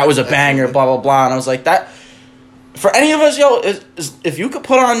 That was a banger, blah, blah, blah. And I was like, that, for any of us, yo, if you could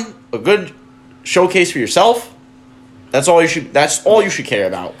put on a good showcase for yourself, that's all you should care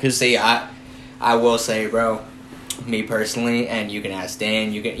about. Cause see, I will say, bro, me personally, and you can ask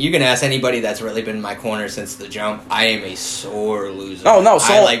Dan, you can ask anybody that's really been in my corner since the jump. I am a sore loser. Oh no,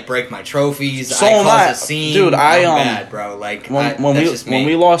 so I like break my trophies. So I cause a scene, dude. I'm bad, bro. Like when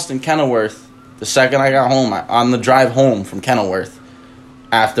we lost in Kenilworth, the second I got home, on the drive home from Kenilworth,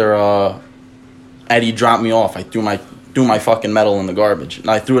 after Eddie dropped me off, I threw my threw my fucking medal in the garbage. And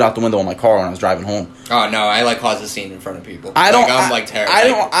I threw it out the window of my car when I was driving home. Oh, no, I cause a scene in front of people. I'm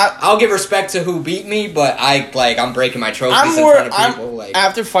terrible. I'll give respect to who beat me, but I'm breaking my trophies in front of people.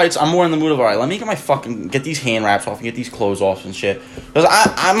 After fights, I'm more in the mood of, all right, let me get these hand wraps off and get these clothes off and shit. Because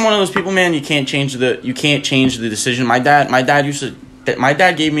I'm one of those people, man, you can't change the decision. My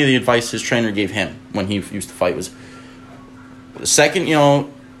dad gave me the advice his trainer gave him when he used to fight was, the second,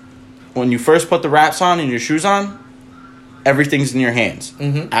 when you first put the wraps on and your shoes on, everything's in your hands.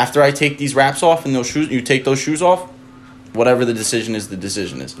 Mm-hmm. After I take these wraps off and you take those shoes off, whatever the decision is, the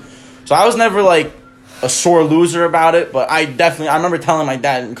decision is. So I was never like a sore loser about it, but I remember telling my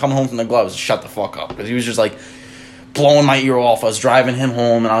dad and coming home from the gloves, shut the fuck up, because he was just like blowing my ear off. I was driving him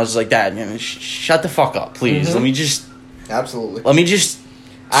home and I was like, Dad, shut the fuck up, please. Mm-hmm. Let me just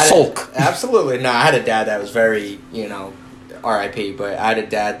sulk. Absolutely. No, I had a dad that was very, R.I.P., but I had a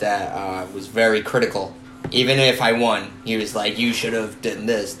dad that was very critical. Even if I won, he was like, you should have done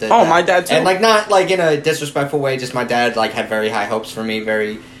this. My dad too. And not in a disrespectful way, just my dad had very high hopes for me,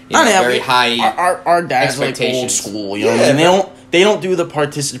 very high our dad's old school, what I mean? They don't do the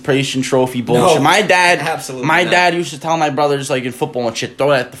participation trophy bullshit. No, my dad absolutely dad used to tell my brothers in football and shit, throw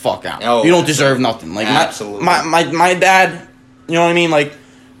that the fuck out. Oh, you don't deserve nothing. Absolutely. My dad, you know what I mean?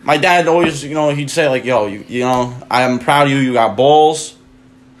 My dad always, he'd say yo, I'm proud of you. You got balls,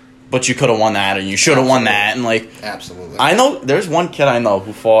 but you could have won that, and you should have won that, and absolutely. I know there's one kid I know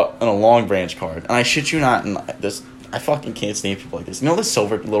who fought in a Long Branch card, and I shit you not, and I fucking can't stand people like this. The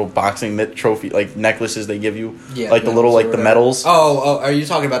silver little boxing trophy necklaces they give you, the little the medals. Oh, are you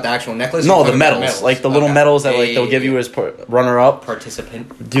talking about the actual necklace? No, the medals, the little medals that they'll give you as runner up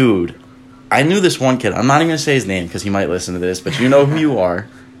participant. Dude, I knew this one kid. I'm not even gonna say his name because he might listen to this, but you know who you are,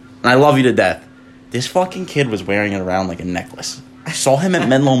 and I love you to death. This fucking kid was wearing it around like a necklace. I saw him at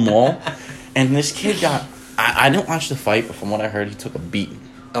Menlo Mall, and this kid got... I didn't watch the fight, but from what I heard, he took a beating.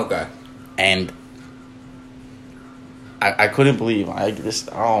 Okay. And I couldn't believe...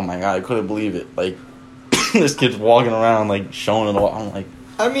 oh, my God, I couldn't believe it. This kid's walking around, showing it all. I'm like...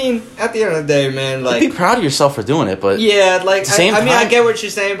 I mean, at the end of the day, man, be proud of yourself for doing it, but... Yeah, I get what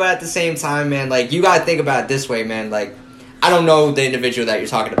you're saying, but at the same time, man, you gotta think about it this way, man. I don't know the individual that you're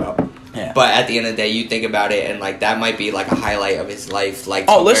talking about. Yeah. But at the end of the day, you think about it, and that might be a highlight of his life.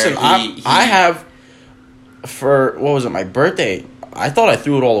 Listen, I have for what was it? My birthday. I thought I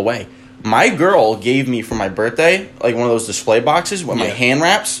threw it all away. My girl gave me for my birthday one of those display boxes with my hand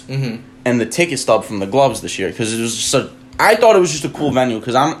wraps and the ticket stub from the gloves this year because it was just I thought it was just a cool venue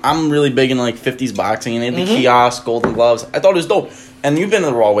because I'm really big in 50s boxing and they had the kiosk, Golden Gloves. I thought it was dope. And you've been to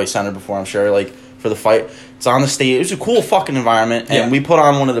the Rawway Center before, I'm sure. For the fight. It's on the stage. It was a cool fucking environment, and we put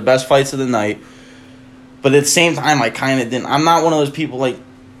on one of the best fights of the night. But at the same time, I kind of didn't. I'm not one of those people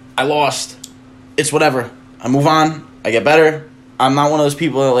I lost. It's whatever. I move on. I get better. I'm not one of those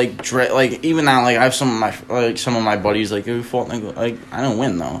people that even now I have some of my buddies who fought I don't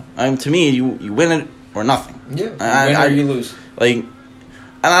win though. To me, you win it or nothing. Yeah, you win or you lose. And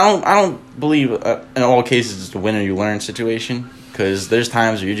I don't believe in all cases it's a win or you learn situation. Because there's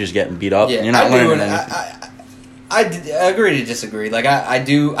times where you're just getting beat up and you're not learning anything. I agree to disagree. I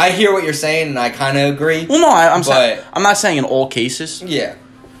hear what you're saying and I kind of agree. Well, no, I'm not saying in all cases. Yeah.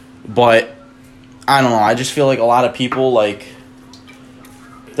 But, I don't know. I just feel a lot of people,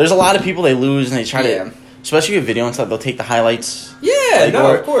 there's a lot of people they lose and they try to, especially with video and stuff, they'll take the highlights. Yeah,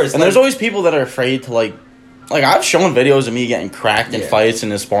 of course. And there's always people that are afraid to, I've shown videos of me getting cracked in fights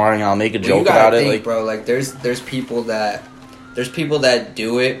and in sparring and I'll make a joke about it. Bro, there's people that... There's people that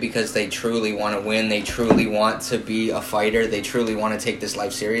do it because they truly want to win. They truly want to be a fighter. They truly want to take this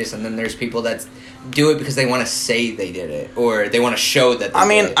life serious. And then there's people that do it because they want to say they did it. Or they want to show that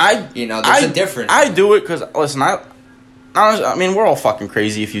they did it. There's a difference. I do it because, listen, we're all fucking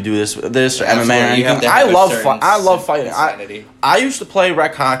crazy if you do this or MMA or anything. I love fighting. I used to play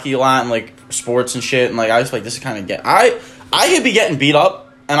rec hockey a lot and, sports and shit. And, I was this is kind of I could be getting beat up.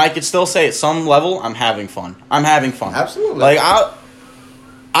 And I could still say at some level, I'm having fun. Absolutely.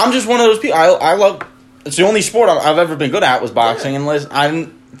 I'm just one of those people. I love... It's the only sport I've ever been good at was boxing. And I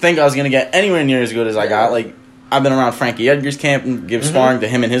didn't think I was going to get anywhere near as good as I got. I've been around Frankie Edgar's camp and give sparring to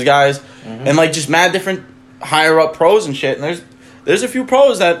him and his guys. And, just mad different higher-up pros and shit. And there's a few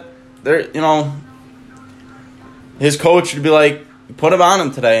pros that, they're, his coach would be put him on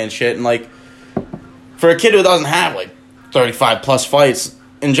him today and shit. And, for a kid who doesn't have, 35-plus fights...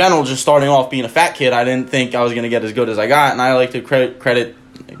 In general, just starting off being a fat kid, I didn't think I was going to get as good as I got. And I like to credit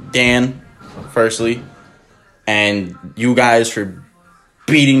Dan, firstly, and you guys for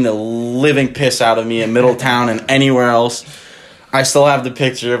beating the living piss out of me in Middletown and anywhere else. I still have the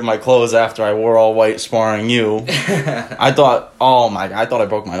picture of my clothes after I wore all white sparring you. I thought, oh my God, I thought I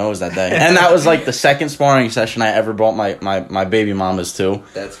broke my nose that day. And that was like the second sparring session I ever brought my baby mamas to.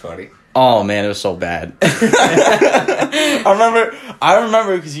 That's funny. Oh man, it was so bad. I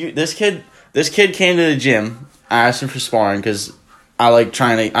remember because this kid came to the gym. I asked him for sparring because I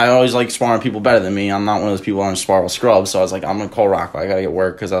always like sparring people better than me. I'm not one of those people on spar with scrubs, so I was like, I'm gonna call Rocco. I gotta get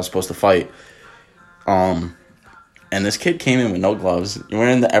work because I was supposed to fight. And this kid came in with no gloves. You're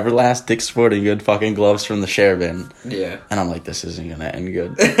wearing the Everlast Dick's Sporting Good fucking gloves from the share bin. Yeah. And I'm like, this isn't gonna end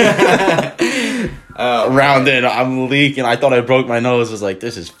good. Round in, I'm leaking. I thought I broke my nose. I was like,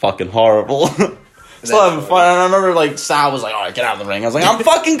 this is fucking horrible. Still having fun. And I remember like Sal was like, all right, get out of the ring. I was like, I'm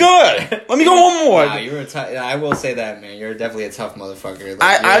fucking good. Let me go one more. Wow, you were I will say that, man. You're definitely a tough motherfucker.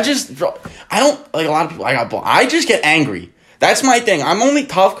 Like, I don't like a lot of people. I just get angry. That's my thing. I'm only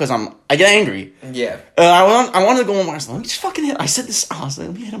tough because I get angry. Yeah. I wanted to go one more. I was like, let me just fucking hit. I said this. I was like,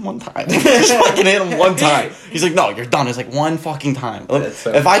 let me hit him one time. Just fucking hit him one time. He's like, no, you're done. It's like one fucking time.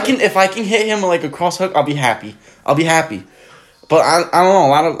 So if I can hit him like a cross hook, I'll be happy. But I don't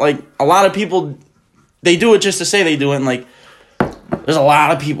know. A lot of people, they do it just to say they do it. And like, there's a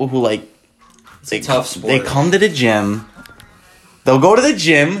lot of people who like, tough sport. They come to the gym. They'll go to the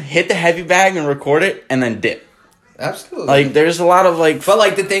gym, hit the heavy bag, and record it, and then dip. Absolutely. Like, there's a lot of, like... But,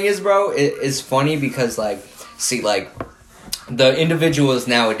 like, the thing is, bro, it's funny because, like, see, like, the individuals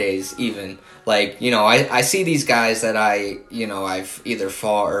nowadays, even, like, you know, I see these guys that I've either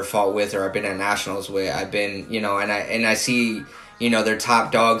fought with or I've been at nationals with. I've been, you know, and I see, you know, they're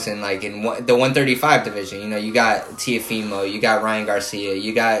top dogs in, like, in the 135 division. You know, you got Teofimo, you got Ryan Garcia,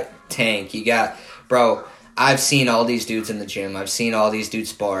 you got Tank, you got... Bro... I've seen all these dudes in the gym. I've seen all these dudes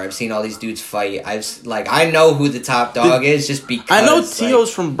spar. I've seen all these dudes fight. I know who the top dog is just because... I know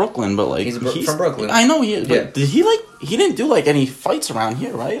Tio's from Brooklyn, but, like... He's from Brooklyn. I know he is, but yeah. Did he, like... He didn't do, like, any fights around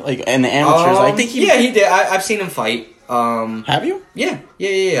here, right? Like, in the amateurs. I think he... Yeah, he did. I've seen him fight. Have you? Yeah.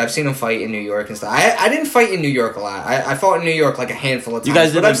 I've seen him fight in New York and stuff. I didn't fight in New York a lot. I fought in New York, like, a handful of times. You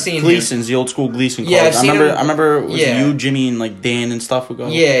guys did, like, I've seen Gleason's, the old school Gleason Yeah, cards. I remember it was you, Jimmy, and, like, Dan and stuff would go.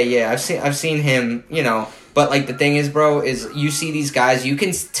 Yeah. I've seen him, you know... But, like, the thing is, bro, is you see these guys, you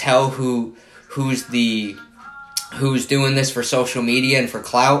can tell who's doing this for social media and for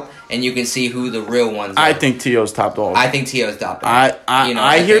clout, and you can see who the real ones are. I think Tio's top dog. I think Tio's top dog.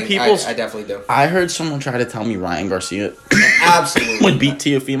 I hear people... I definitely do. I heard someone try to tell me Ryan Garcia absolutely would beat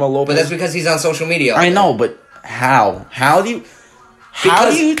Teofimo Lopez. But that's because he's on social media. I know, but how? How do you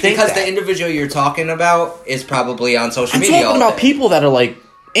think Because that? the individual you're talking about is probably on social media. I'm talking about people that are, like,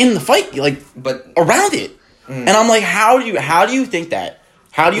 in the fight, like, but around it. And I'm like, how do you think that?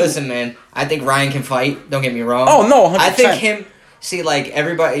 Listen, man, I think Ryan can fight. Don't get me wrong. Oh, no, 100%. I think him... See, like,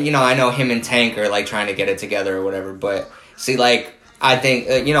 everybody... You know, I know him and Tank are, like, trying to get it together or whatever, but... See, like, I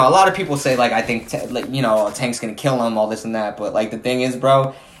think... you know, a lot of people say, like, I think, you know, Tank's gonna kill him, all this and that, but, like, the thing is,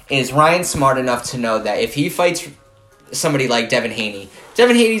 bro, is Ryan smart enough to know that if he fights somebody like Devin Haney...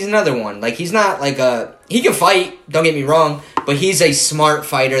 Devin Haney's another one. Like, he's not, like, a... He can fight, don't get me wrong, but he's a smart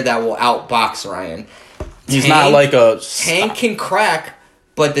fighter that will outbox Ryan. He's not like a... Tank can crack,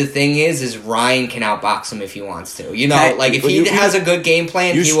 but the thing is Ryan can outbox him if he wants to. You know, like, if he has a good game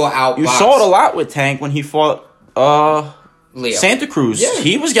plan, he will outbox. You saw it a lot with Tank when he fought Leo. Santa Cruz. Yeah.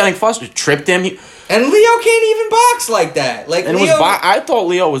 He was getting flustered, tripped him. And Leo can't even box like that. Like, and Leo, I thought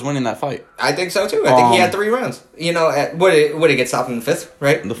Leo was winning that fight. I think so, too. I think he had 3 rounds. You know, would it get stopped in the 5th,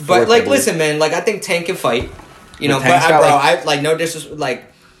 right? The 4th, but, like, listen, man, like, I think Tank can fight. You know, but, no disrespect, like,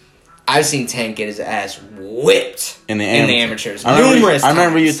 I've seen Tank get his ass whipped in the amateurs. Numerous times. I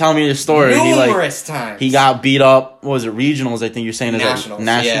remember you telling me the story. Numerous times. He got beat up. What was it, regionals? I think you're saying nationals.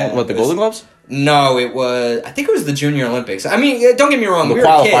 Yeah, what, the Golden Gloves? No, I think it was the Junior Olympics. I mean, don't get me wrong. The we were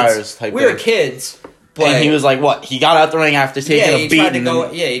qualifiers kids. type we were kids. But and he was like, what? He got out the ring after taking a beating.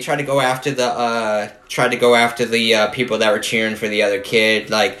 He tried to go after the people that were cheering for the other kid.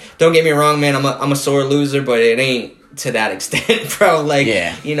 Like, don't get me wrong, man. I'm a sore loser, but it ain't to that extent, bro. Like,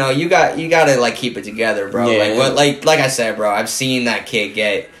 you know, you gotta like keep it together, bro. Yeah. Like I said, bro, I've seen that kid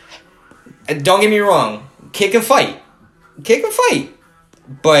get. Don't get me wrong, kid can fight,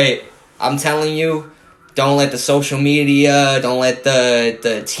 but I'm telling you, don't let the social media, don't let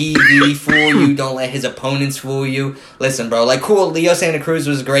the TV fool you, don't let his opponents fool you. Listen, bro, like, cool, Leo Santa Cruz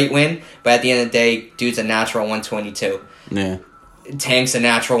was a great win, but at the end of the day, dude's a natural 122. Yeah. Tank's a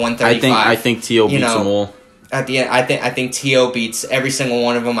natural 135. I think Tio beats them all. At the end, I think Tio beats every single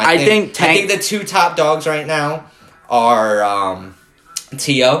one of them. I think the 2 top dogs right now are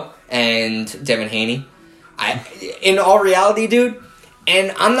Tio and Devin Haney. In all reality, dude,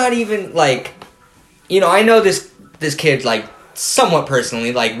 and I'm not even like, you know, I know this kid like somewhat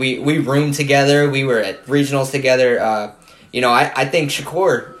personally, like we roomed together, we were at regionals together. I think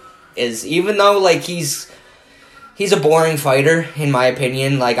Shakur is, even though like he's a boring fighter in my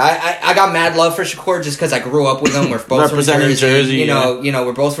opinion. Like I got mad love for Shakur just because I grew up with him. We're both from Jersey. You know,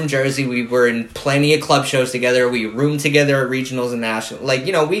 we're both from Jersey. We were in plenty of club shows together. We roomed together at regionals and national. Like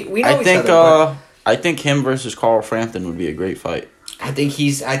we know each other. I think him versus Carl Frampton would be a great fight. I think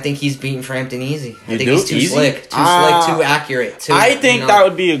he's beating Frampton easy. I think he's too slick, too accurate. That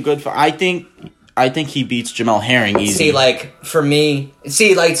would be a good fight. I think he beats Jamel Herring easy. To me,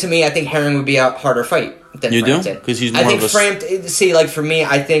 I think Herring would be a harder fight than Frampton. Because he's more of a... Frampton... for me,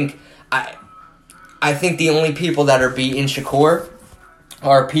 I think the only people that are beating Shakur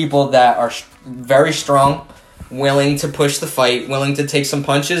are people that are very strong, willing to push the fight, willing to take some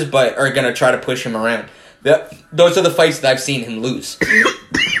punches, but are going to try to push him around. Those are the fights that I've seen him lose.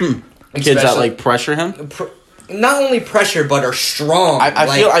 Kids that like pressure him? Not only pressure, but are strong.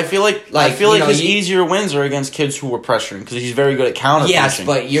 I feel like his easier wins are against kids who were pressuring because he's very good at counter punching. Yes,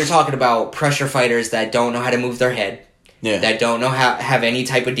 but you're talking about pressure fighters that don't know how to move their head. Yeah. That don't know how have any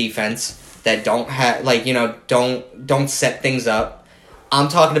type of defense. That don't have don't set things up. I'm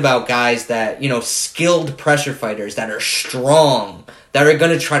talking about guys that skilled pressure fighters that are strong. That are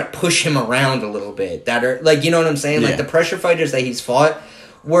going to try to push him around a little bit. That are, what I'm saying? Yeah. Like, the pressure fighters that he's fought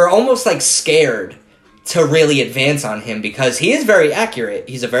were almost, scared to really advance on him because he is very accurate.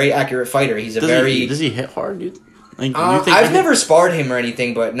 He's a very accurate fighter. Does he hit hard, dude? I've never sparred him or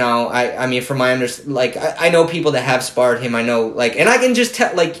anything, but no. I mean, from my understanding, I know people that have sparred him. I know, and I can just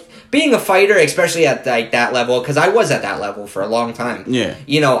tell, being a fighter, especially at, that level, because I was at that level for a long time. Yeah.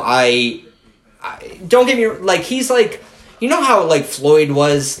 I don't get me, he's, you know how, Floyd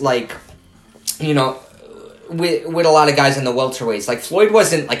was, with a lot of guys in the welterweights. Floyd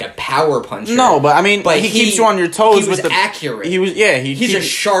wasn't, a power puncher. No, but, I mean, he keeps you on your toes. He was accurate. He's a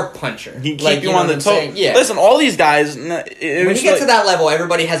sharp puncher. He keeps you on the toes. Yeah. Listen, all these guys... When you get to that level,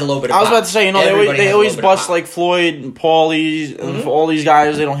 everybody has a little bit of pop. I was about to say, they always bust, Floyd and Paulie, and all these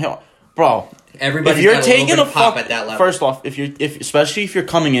guys, they don't hit... Bro... Everybody's got a little bit of pop at that level. First off, especially if you're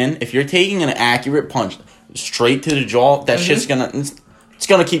coming in, if you're taking an accurate punch straight to the jaw, that shit's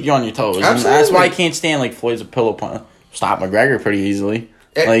gonna keep you on your toes. Absolutely. And that's why I can't stand Floyd's a pillow punch. Stop McGregor pretty easily.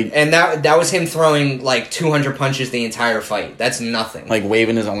 And that was him throwing 200 punches the entire fight. That's nothing.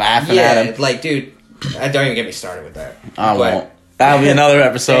 Waving and laughing at him. Dude, don't even get me started with that. I won't. That'll be another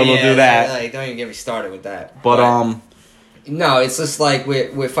episode. We'll do that. Don't even get me started with that. But no, it's just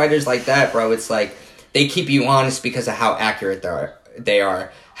with fighters like that, bro. It's they keep you honest because of how accurate they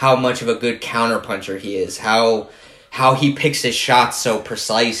are, how much of a good counter puncher he is, how he picks his shots so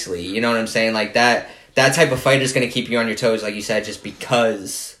precisely. You know what I'm saying? That type of fighter is going to keep you on your toes, like you said, just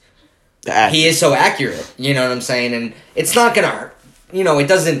because he is so accurate. You know what I'm saying? And it's not going to hurt. It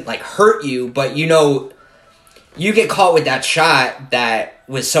doesn't hurt you, but you get caught with that shot that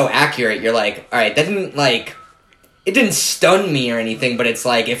was so accurate. You're like, all right, that didn't it didn't stun me or anything, but it's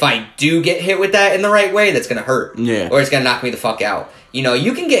if I do get hit with that in the right way, that's going to hurt. Yeah. Or it's going to knock me the fuck out. You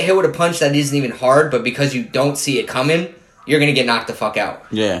can get hit with a punch that isn't even hard, but because you don't see it coming, you're going to get knocked the fuck out.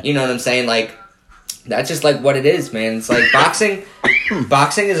 Yeah. You know what I'm saying? That's just what it is, man. It's boxing.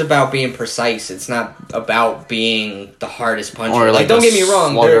 Boxing is about being precise. It's not about being the hardest puncher. Or don't get me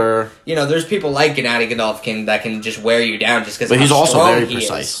wrong. There's people like Gennady Golovkin that can just wear you down just because. But he's also very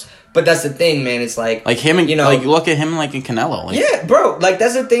precise. But that's the thing, man. It's him and look at him in Canelo. Yeah, bro.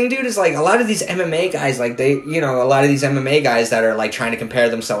 That's the thing, dude. Is a lot of these MMA guys, a lot of these MMA guys that are trying to compare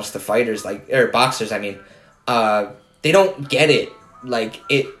themselves to fighters, or boxers. I mean, they don't get it.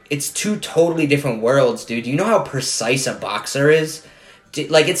 It's two totally different worlds, dude. Do you know how precise a boxer is?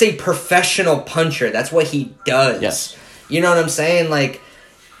 It's a professional puncher. That's what he does. Yes. You know what I'm saying?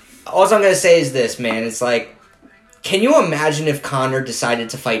 All I'm gonna say is this, man. It's can you imagine if Conor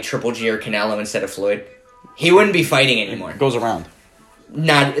decided to fight Triple G or Canelo instead of Floyd? He wouldn't be fighting anymore. It goes around.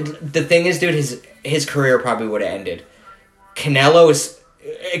 The thing is, dude, his career probably would have ended.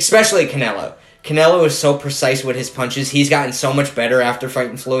 Especially Canelo. Canelo is so precise with his punches. He's gotten so much better after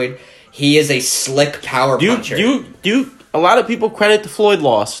fighting Floyd. He is a slick power puncher. A lot of people credit the Floyd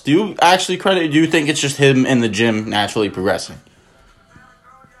loss. Do you actually credit? Do you think it's just him in the gym naturally progressing?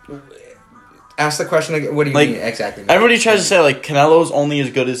 Ask the question again. What do you mean exactly? Everybody tries to say Canelo's only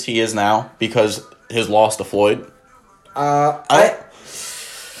as good as he is now because his loss to Floyd. I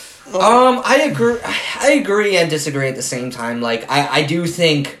agree. I agree and disagree at the same time. I do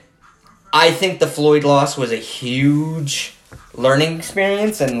think. I think the Floyd loss was a huge learning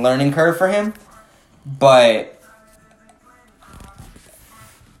experience and learning curve for him, but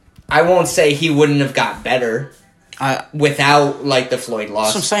I won't say he wouldn't have got better. without like the Floyd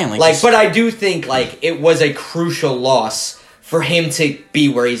loss. That's what I'm saying. Like, but I do think like it was a crucial loss for him to be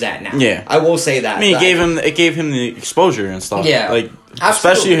where he's at now. Yeah, I will say that. I mean, it gave him the exposure and stuff. Yeah, like absolutely.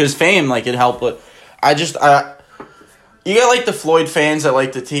 Especially his fame, like it helped. But you get like the Floyd fans that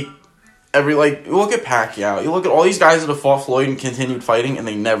like to take you look at Pacquiao, you look at all these guys that have fought Floyd and continued fighting, and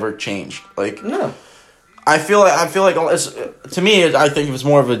they never changed. Like no, I feel like to me, I think it was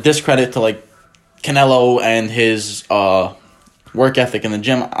more of a discredit to like Canelo and his work ethic in the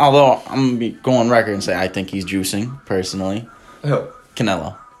gym. Although I'm gonna be go on record and say I think he's juicing personally. Who?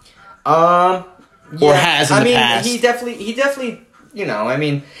 Canelo. Yeah, or has in the past. He definitely. You know, I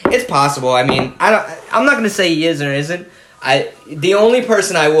mean, it's possible. I mean, I'm not gonna say he is or isn't. The only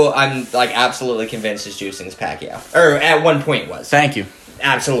person I'm like absolutely convinced is juicing is Pacquiao, or at one point was. Thank you.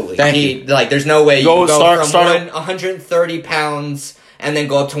 Absolutely. Thank you. Like, there's no way you can go from start 130 pounds and then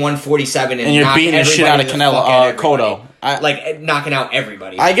go up to 147 and you're beating the shit out of Canelo, Cotto. Knocking out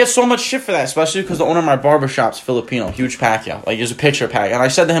everybody. I get so much shit for that, especially because the owner of my barbershop's Filipino, huge Pacquiao. Like, there's a picture of Pacquiao. And I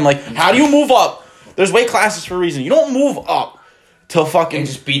said to him, like, how do you move up? There's weight classes for a reason. You don't move up to fucking... And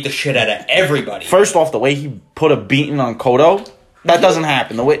just beat the shit out of everybody. First off, the way he put a beating on Cotto, that doesn't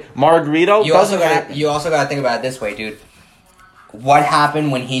happen. The way Margarito doesn't happen. You also got to think about it this way, dude. What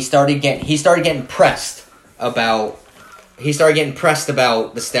happened when he started getting pressed about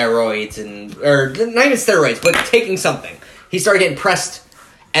the steroids or not even steroids, but taking something. He started getting pressed,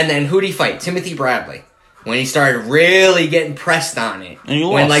 and then who'd he fight? Timothy Bradley. When he started really getting pressed on it, and he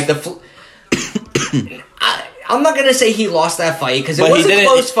lost. When like I'm not gonna say he lost that fight because it was a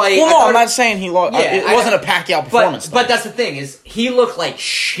close fight. Well, no, I'm not saying he lost. Yeah, it wasn't a Pacquiao performance. But that's the thing is he looked like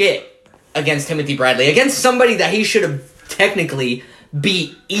shit against Timothy Bradley, against somebody that he should have technically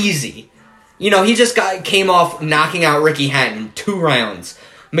beat easy. You know, he just came off knocking out Ricky Hatton in 2 rounds.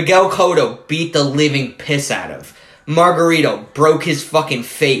 Miguel Cotto beat the living piss out of. Margarito broke his fucking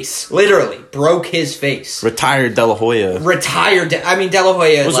face. Literally, broke his face. Retired De La Hoya. De La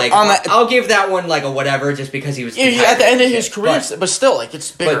Hoya, like, I'll give that one, like, a whatever, just because he was... at the end of his career, but still, like,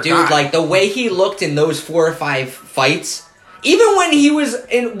 it's bigger. But, dude, like, the way he looked in those 4 or 5 fights, even when he was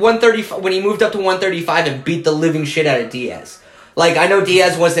in 135, when he moved up to 135 and beat the living shit out of Diaz. Like, I know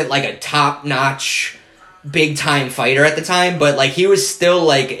Diaz wasn't, like, a top-notch, big-time fighter at the time, but, like, he was still,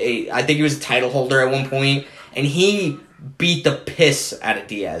 like, I think he was a title holder at one point, and he beat the piss out of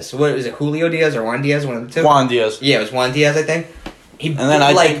Diaz. What was it, Julio Diaz or Juan Diaz? One of the two? Juan Diaz. Yeah, it was Juan Diaz, I think. And then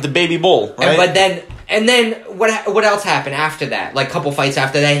I think the Baby Bull, right? And then what else happened after that? Like, a couple fights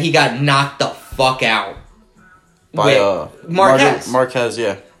after that, he got knocked the fuck out. By Marquez. Marquez,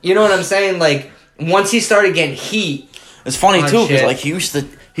 yeah. You know what I'm saying? Like, once he started getting heat... It's funny, too, because, like, he used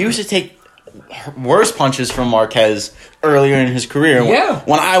to take worse punches from Marquez earlier in his career. Yeah.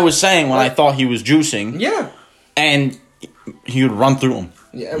 When I thought he was juicing. Yeah. And he would run through him.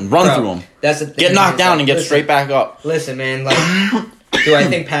 Yeah, through him. That's the thing. Get knocked down and get straight back up. Listen, man, like, do I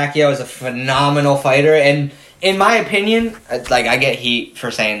think Pacquiao is a phenomenal fighter? And in my opinion, like, I get heat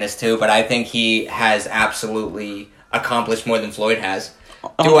for saying this too, but I think he has absolutely accomplished more than Floyd has.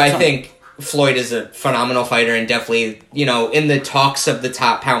 Do I think Floyd is a phenomenal fighter and definitely, you know, in the talks of the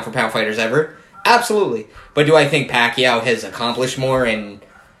top pound-for-pound fighters ever? Absolutely. But do I think Pacquiao has accomplished more and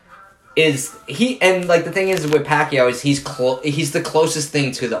like, the thing is with Pacquiao is he's the closest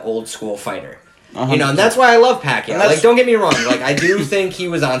thing to the old school fighter. 100%. You know, and that's why I love Pacquiao. Like, don't get me wrong. Like, I do think he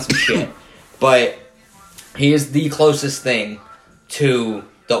was on some shit. But he is the closest thing to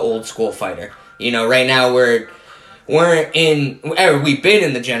the old school fighter. You know, right now we've been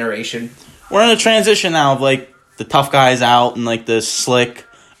in the generation. We're in a transition now of, like, the tough guys out and, like, the slick.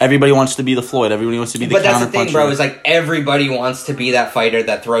 Everybody wants to be the Floyd. Everybody wants to be the counter puncher. But that's the thing, bro, is, like, everybody wants to be that fighter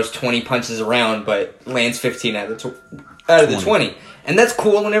that throws 20 punches around but lands 15 out of the 20. And that's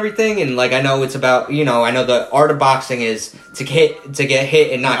cool and everything, and, like, I know it's about, you know, I know the art of boxing is to get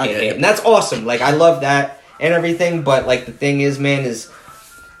hit and not get hit. And that's awesome. Like, I love that and everything, but, like, the thing is, man, is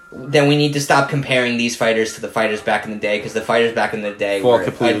then we need to stop comparing these fighters to the fighters back in the day, because the fighters back in the day were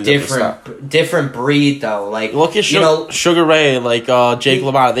a different breed, though. Like, look at Sugar Ray, like Jake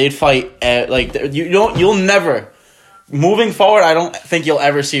LaMotta. They'd fight at, like, you'll never, moving forward, I don't think you'll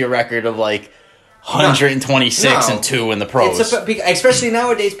ever see a record of, like, 126 and 2 in the pros. Especially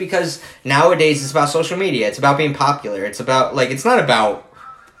nowadays, because nowadays it's about social media. It's about being popular. It's about, like, it's not about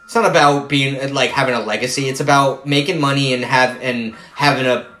being, like, having a legacy. It's about making money and having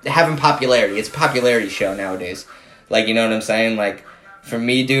popularity. It's a popularity show nowadays. Like, you know what I'm saying? Like, for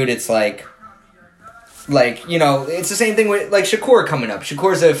me, dude, it's like, you know, it's the same thing with, like, Shakur coming up.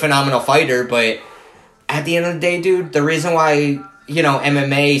 Shakur's a phenomenal fighter, but at the end of the day, dude, the reason why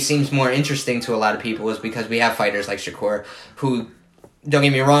MMA seems more interesting to a lot of people is because we have fighters like Shakur who, don't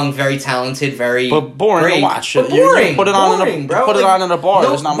get me wrong, very talented, very but boring great, to watch. But boring, put it on in a bar.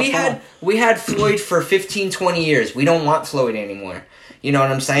 There's not much we had Floyd for 15, 20 years. We don't want Floyd anymore. You know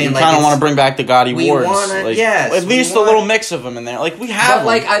what I'm saying? You kind of want to bring back the Gotti Wards. Yes. At least a little mix of them in there. Like, we have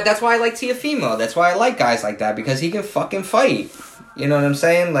that's why I like Teofimo. That's why I like guys like that, because he can fucking fight. You know what I'm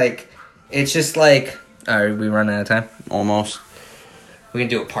saying? Like, it's just like... Alright, we running out of time? Almost. We can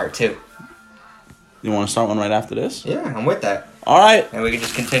do a part 2. You want to start one right after this? Yeah, I'm with that. Alright. And we can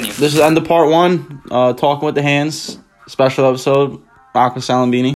just continue. This is the end of part 1. Talking with the Hands. Special episode. Rock with Salambini.